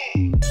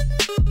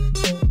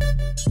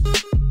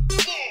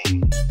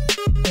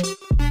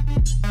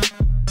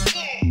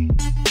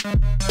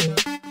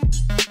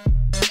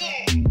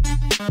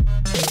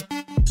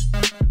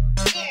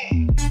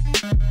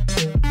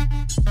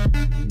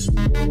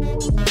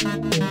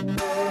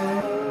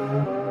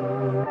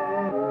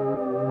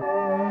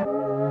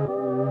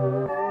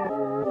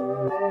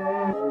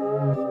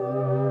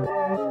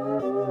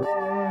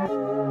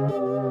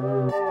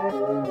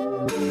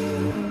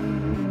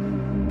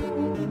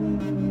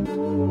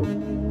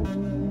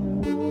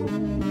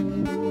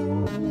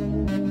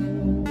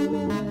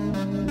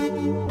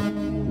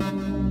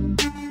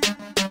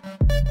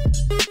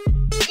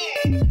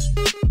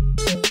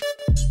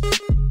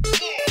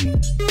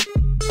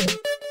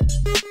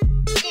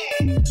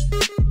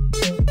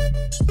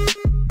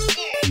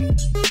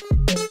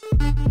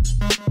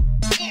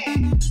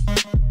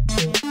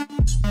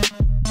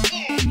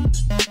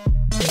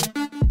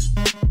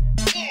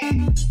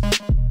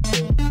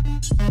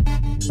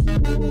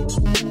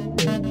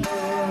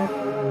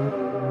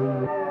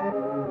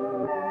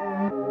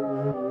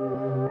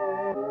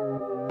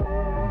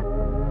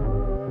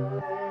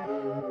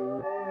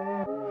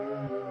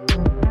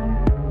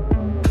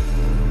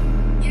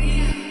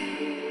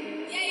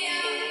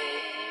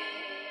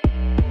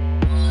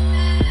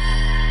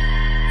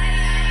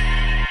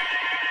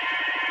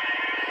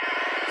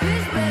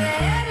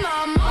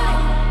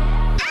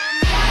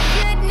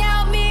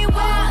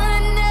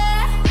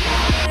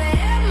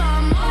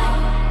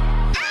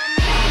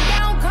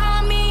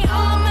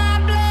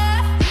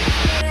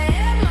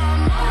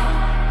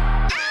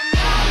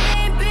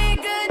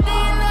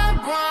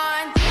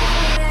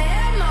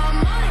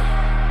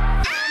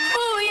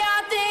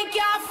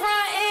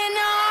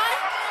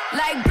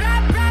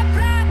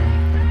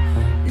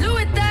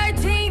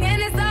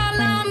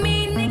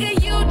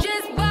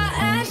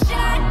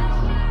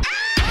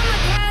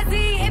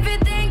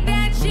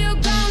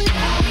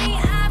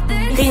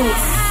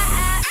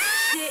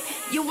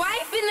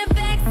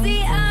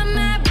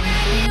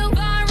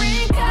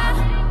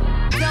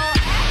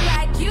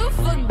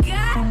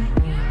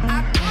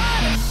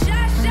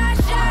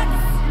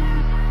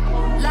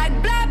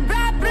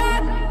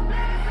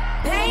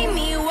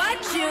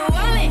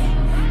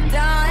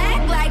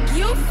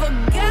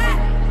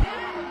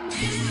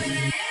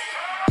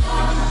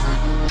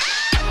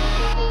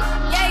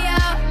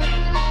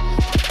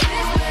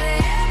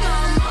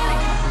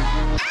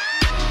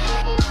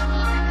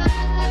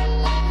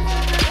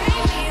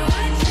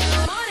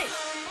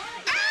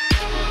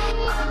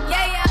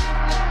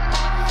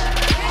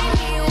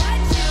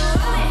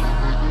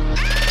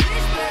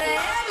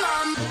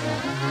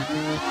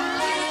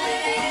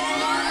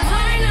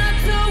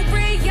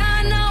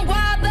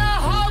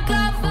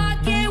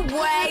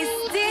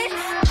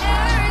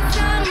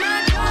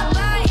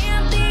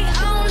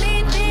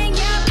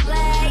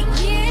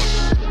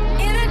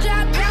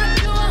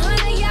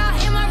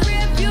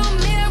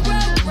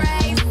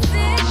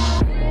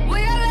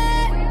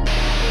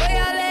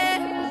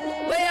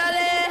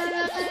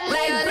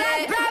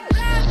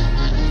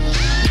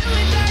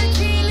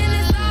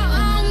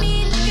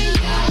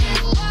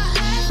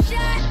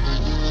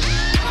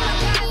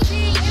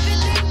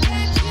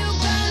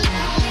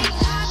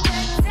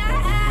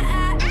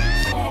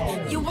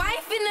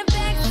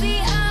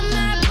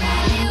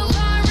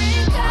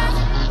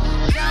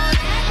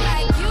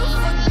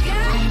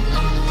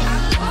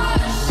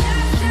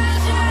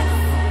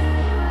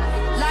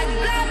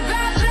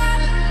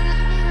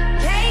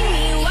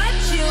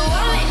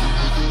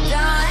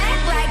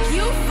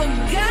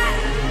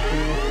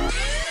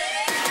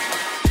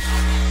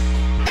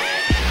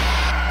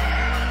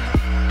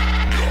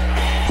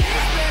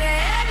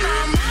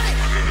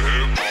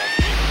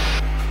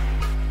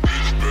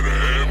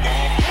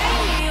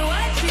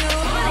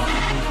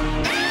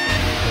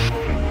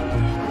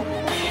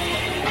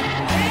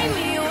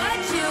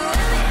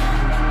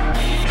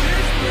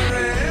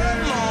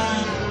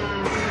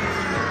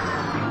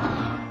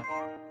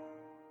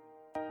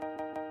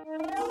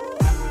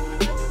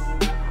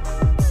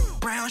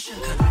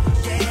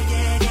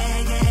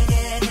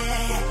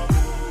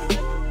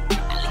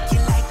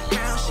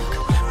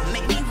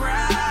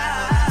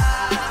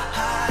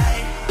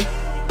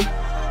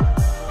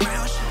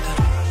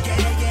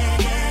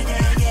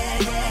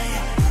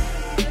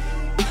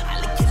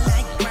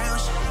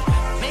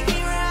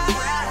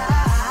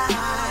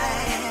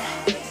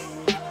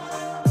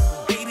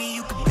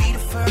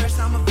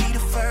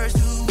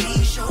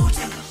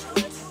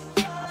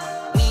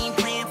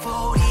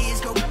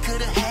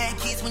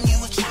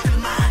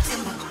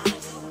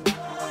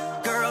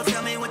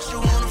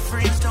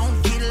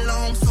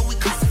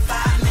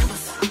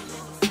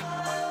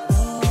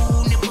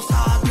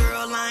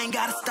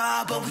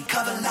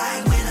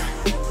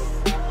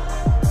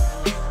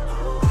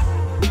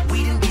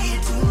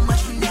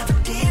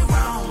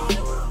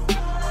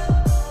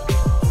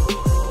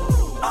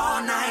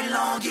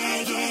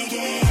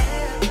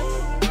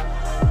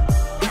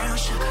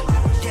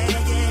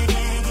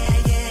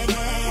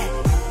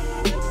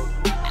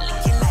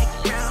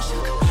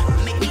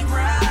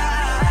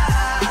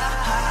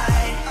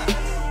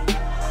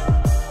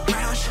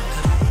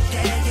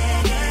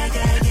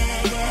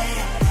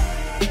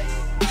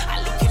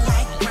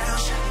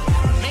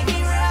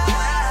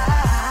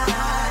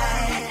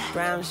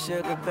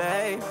 sugar,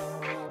 babe.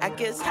 I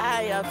get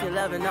high off your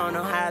love and don't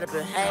know how to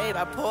behave.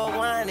 I pour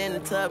wine in the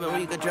tub and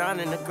we could drown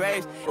in the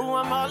graves. Ooh,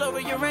 I'm all over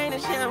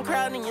Uranus, yeah, I'm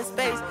crowding your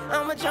space.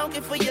 I'm a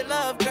junkie for your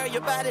love, girl,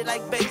 your body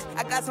like bass.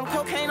 I got some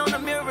cocaine on the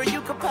mirror,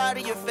 you could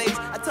powder your face.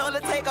 I told her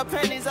take her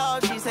panties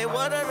off, she say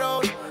what a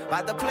rose.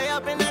 About to play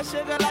up in that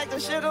sugar like the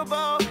Sugar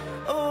Bowl.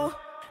 Ooh,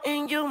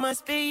 and you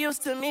must be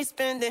used to me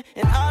spending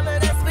and all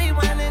of that sweet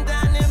wine and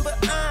dining. But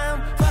I'm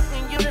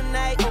fucking you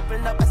tonight,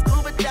 open up a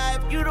scuba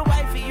dive. You the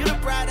wifey, you the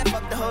bride, I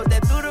fuck the hoes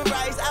that do the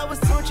rice. I was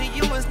Tunchi,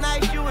 you was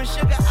nice, you was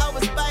sugar, I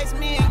was spice.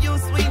 Me and you,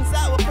 sweet and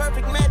sour,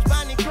 perfect match.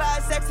 Bonnie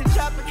Clyde, sexy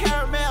chocolate,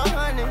 caramel,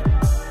 honey.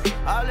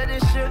 All of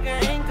this sugar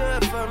ain't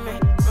good for me.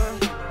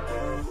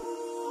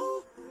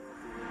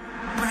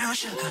 Brown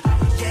sugar,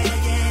 yeah,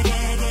 yeah,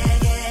 yeah,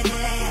 yeah, yeah,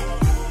 yeah.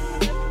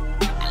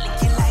 I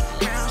lick you like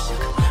brown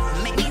sugar,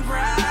 make me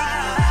ride.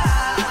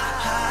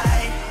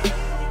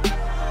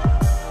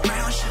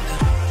 Brown sugar,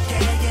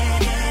 yeah, yeah,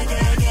 yeah,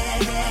 yeah,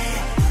 yeah,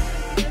 yeah.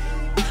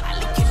 I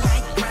lick you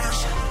like brown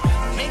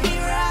sugar, make me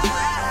ride.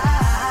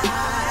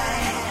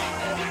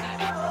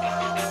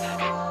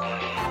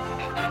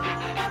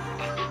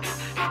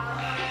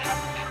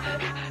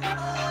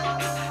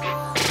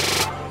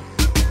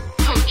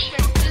 Oh,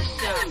 check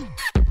this out.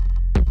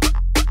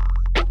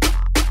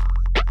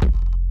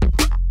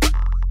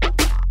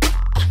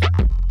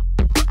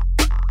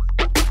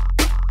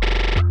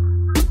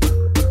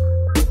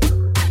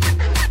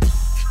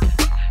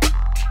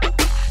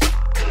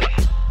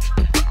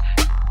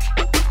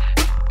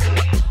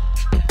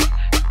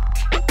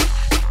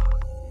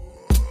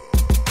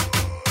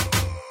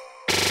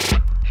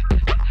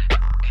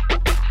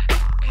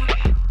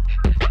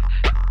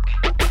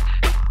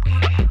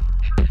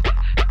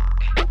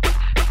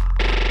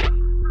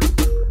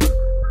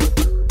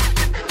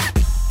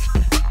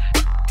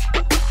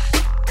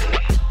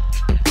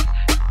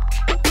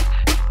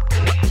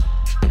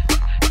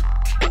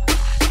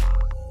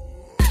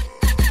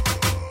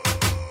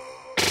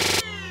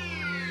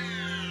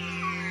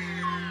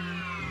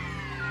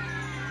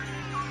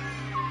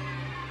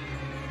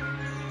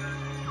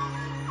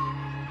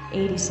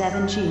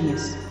 '87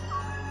 Genius.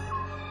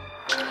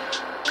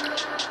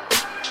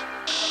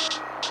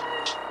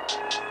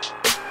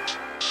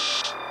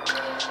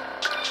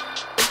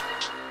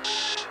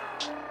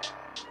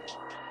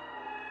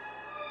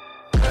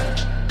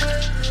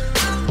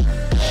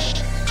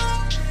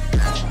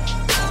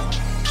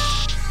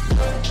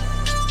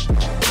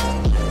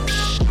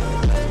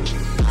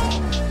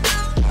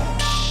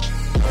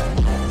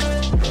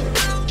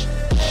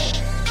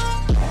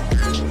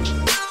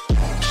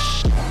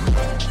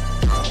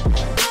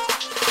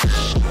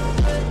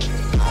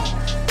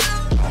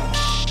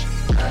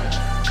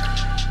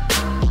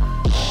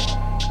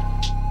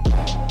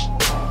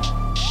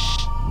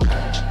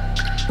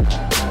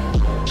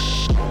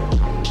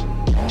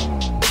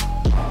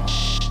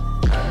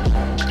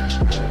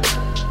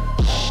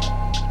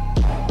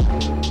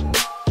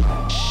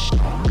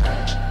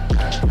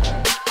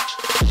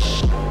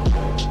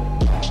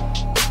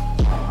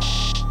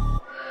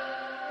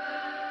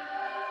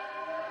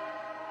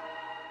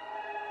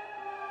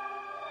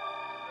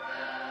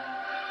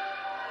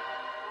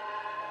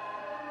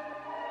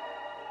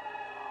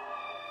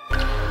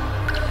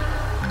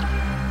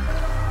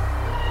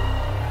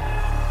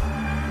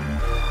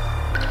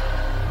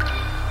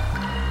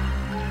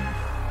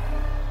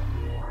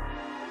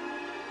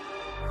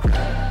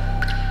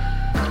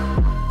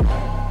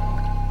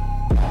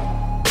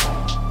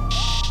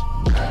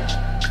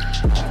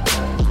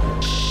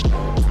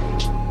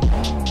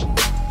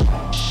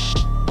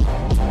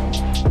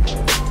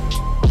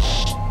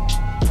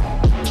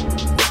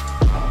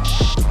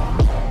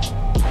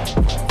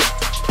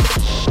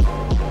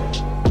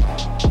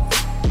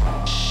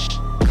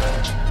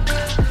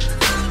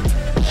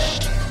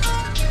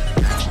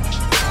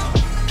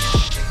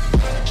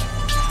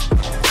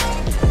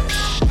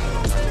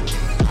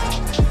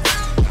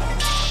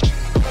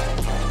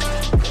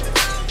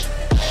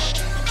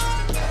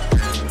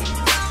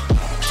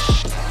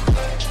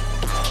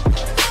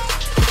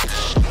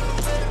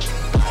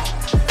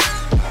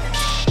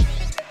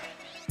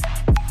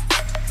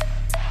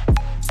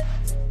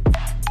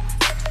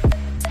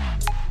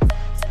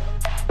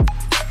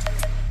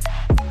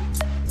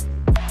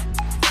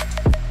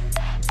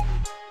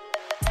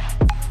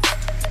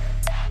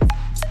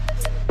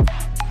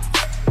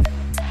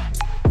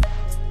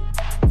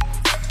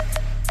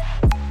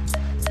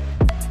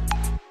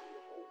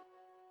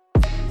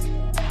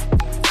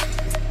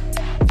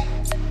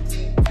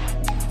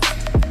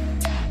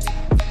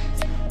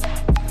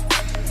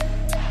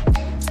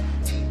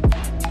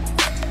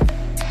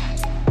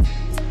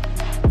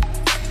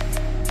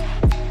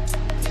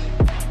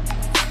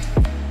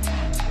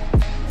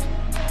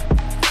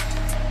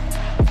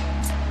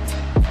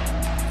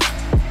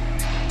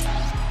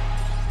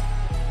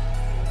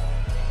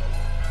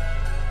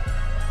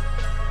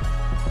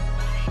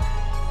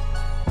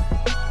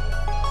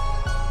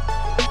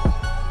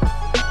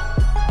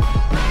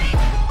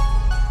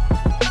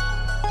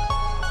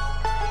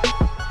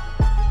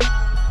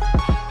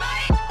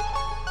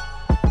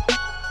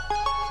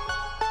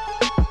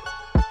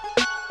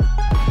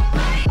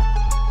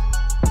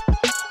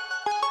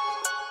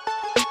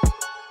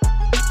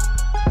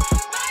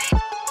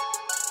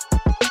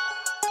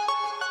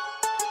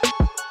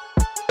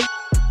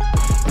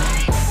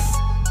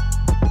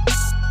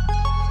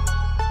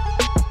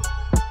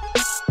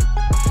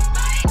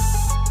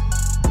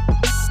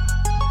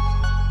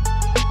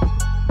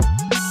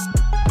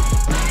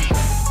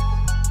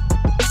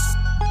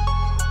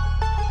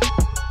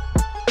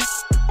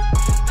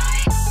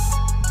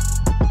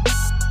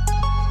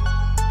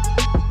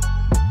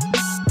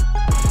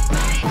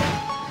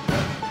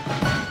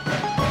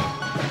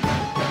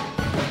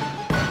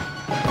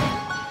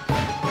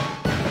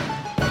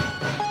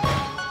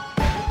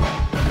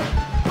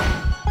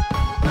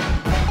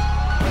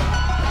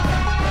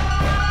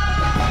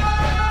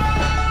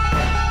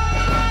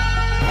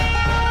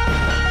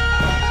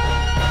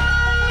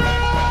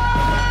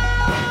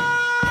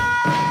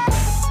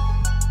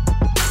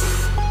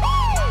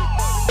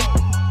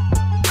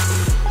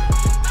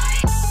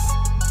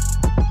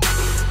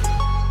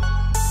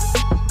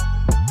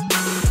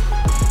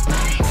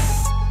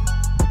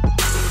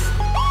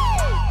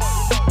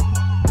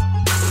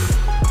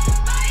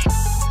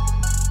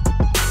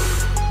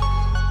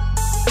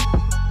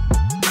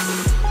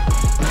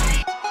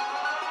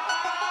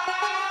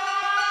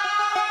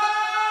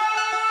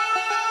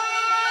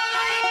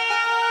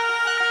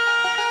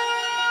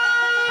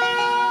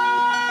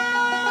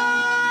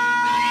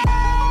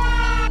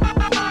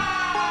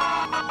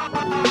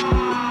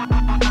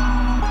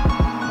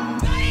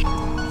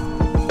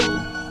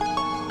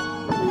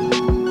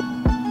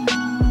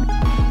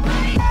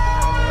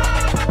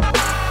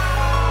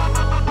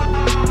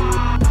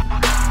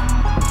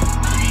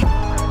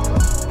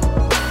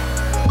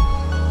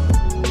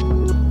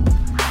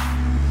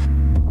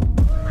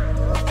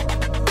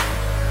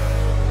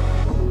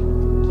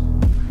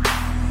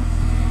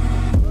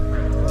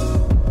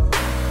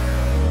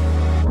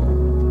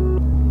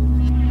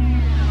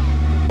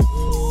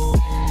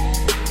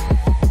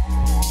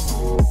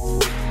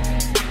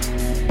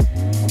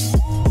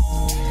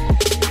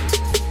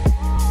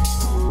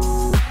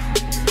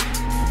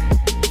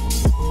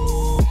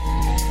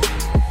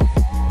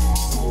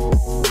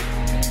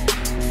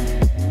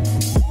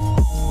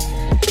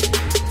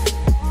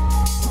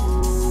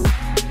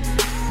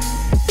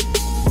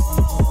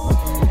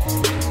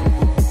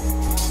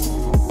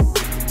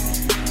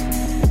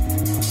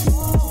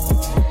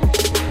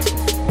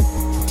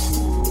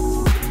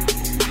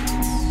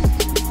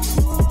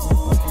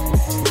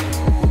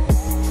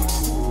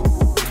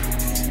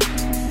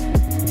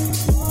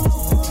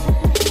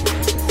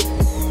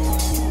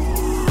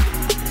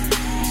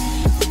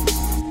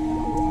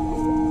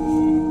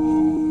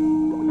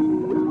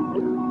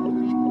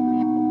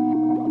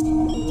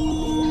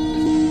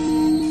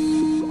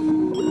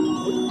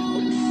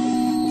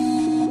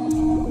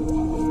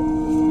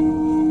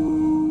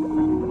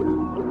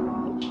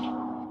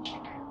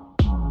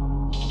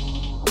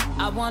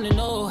 wanna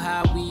know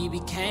how we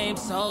became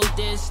so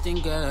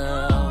distant,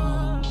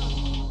 girl.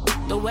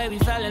 The way we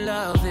fell in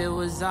love, it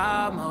was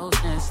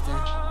almost instant.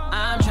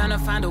 I'm tryna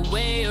find a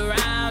way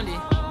around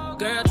it.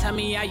 Girl, tell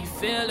me how you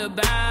feel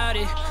about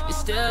it. You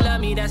still love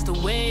me, that's the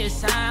way it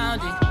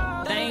sounded.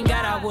 Thank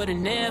God I would've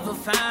never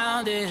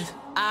found it.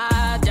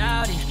 I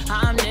doubt it,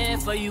 I'm there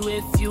for you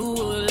if you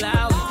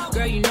allow it.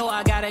 Girl, you know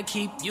I gotta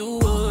keep you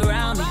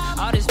around me.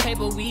 All this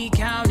paper we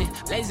counting,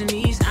 blazing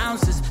these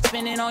ounces.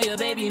 Spending on your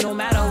baby no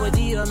matter what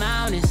the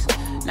amount is.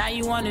 Now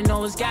you wanna know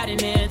what's got in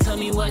there, tell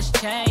me what's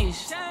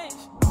changed.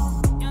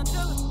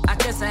 I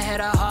guess I had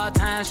a hard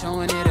time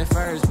showing it at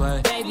first,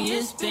 but baby,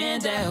 it's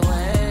been that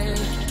way.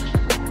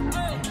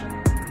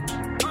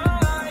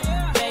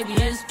 Baby,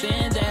 it's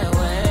been that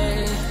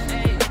way.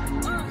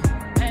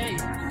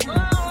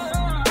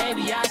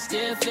 Baby, I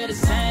still feel the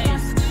same.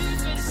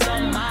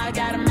 Something I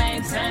gotta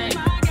maintain.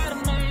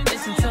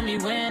 Listen to me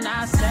when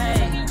I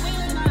say,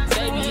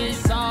 baby,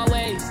 it's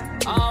always,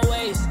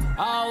 always,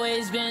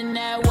 always been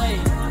that way.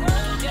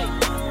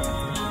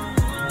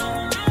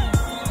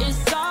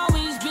 It's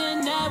always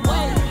been that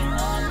way.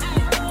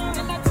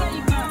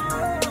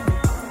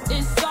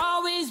 It's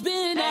always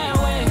been that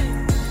way.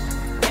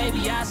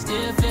 Baby, I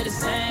still feel the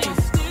same.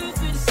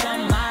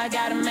 Something I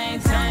gotta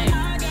maintain.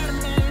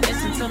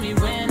 Listen to me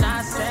when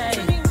I say,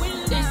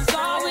 it's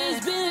always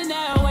been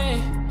that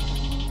way.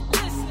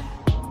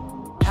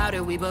 How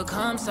did we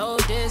become so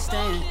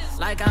distant?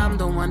 Like I'm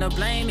the one to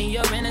blame and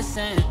you're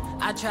innocent.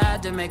 I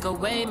tried to make a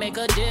way, make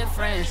a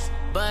difference,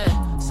 but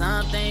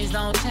some things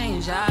don't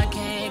change. I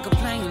can't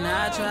complain.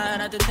 I try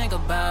not to think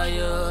about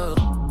you.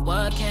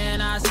 What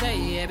can I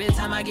say? Every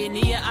time I get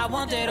near, I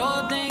want that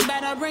old thing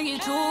back. I bring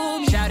it to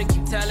me. Shawty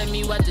keep telling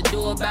me what to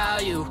do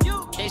about you.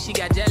 Then she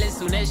got jealous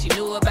soon as she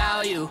knew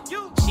about you.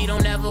 She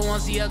don't ever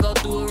want to see her go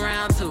through a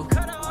round two.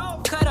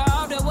 Cut her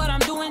off, that's what I'm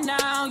doing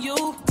now.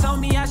 You told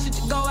me I should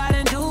go out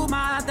and do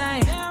my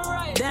thing.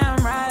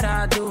 Damn right,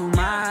 I do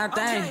my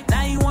thing.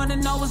 Now you wanna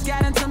know what's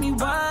got into me,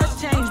 what's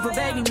changed, but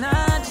baby,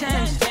 none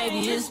changed.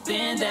 Baby, it's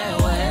been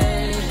that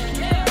way.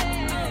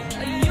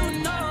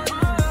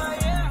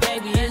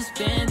 Baby, it's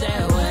been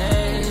that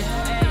way.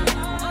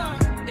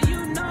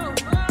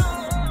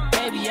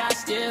 Baby, I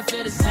still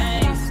feel the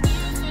same.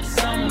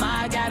 Something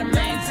I gotta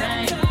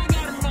maintain.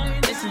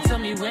 Listen to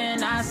me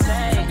when I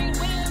say,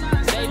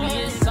 baby,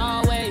 it's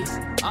always,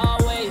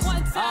 always,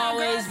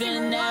 always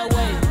been that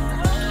way.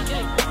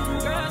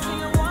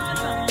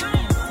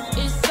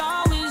 It's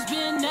always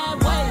been that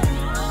way.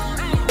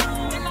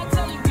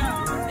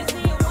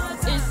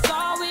 It's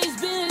always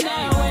been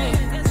that way.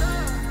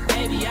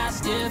 Baby, I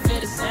still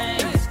feel the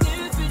same.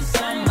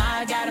 Something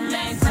I gotta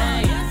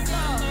maintain.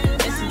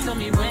 Listen to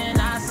me when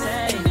I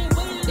say,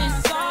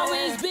 it's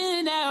always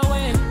been that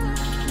way.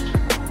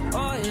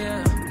 Oh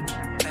yeah.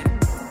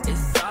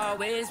 It's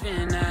always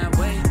been that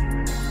way.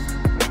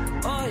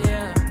 Oh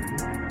yeah.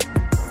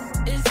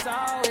 It's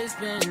always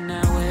been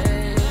that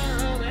way.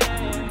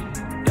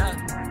 Yeah.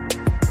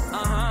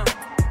 Uh-huh.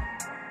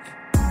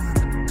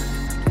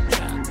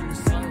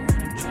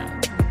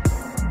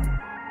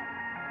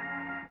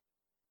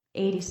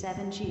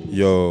 87 Genius.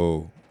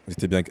 Yo,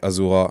 c'était bien avec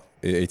Azura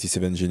et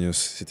 87 Genius.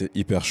 C'était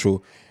hyper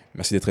chaud.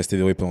 Merci d'être resté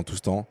verrouillé pendant tout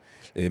ce temps.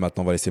 Et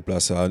maintenant, on va laisser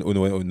place à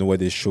Noah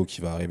Day Show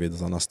qui va arriver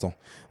dans un instant.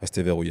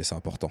 Restez verrouillés, c'est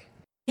important.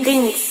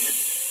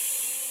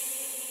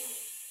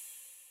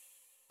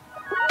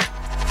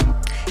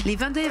 Les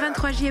 22 et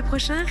 23 juillet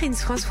prochains, Rins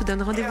France vous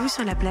donne rendez-vous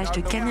sur la plage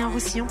de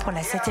Canet-en-Roussillon pour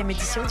la 7e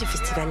édition du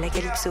festival La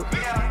Calypso.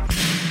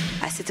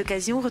 À cette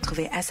occasion,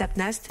 retrouvez ASAP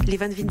Nast,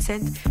 Levan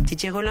Vincent,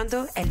 DJ Rolando,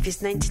 Elvis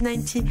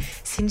 1990,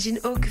 Sinjin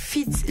Hawk,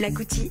 Fitz,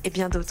 Lagouti et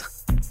bien d'autres.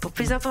 Pour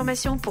plus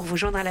d'informations, pour vous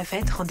joindre à la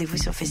fête, rendez-vous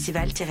sur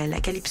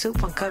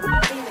festival-lacalypso.com.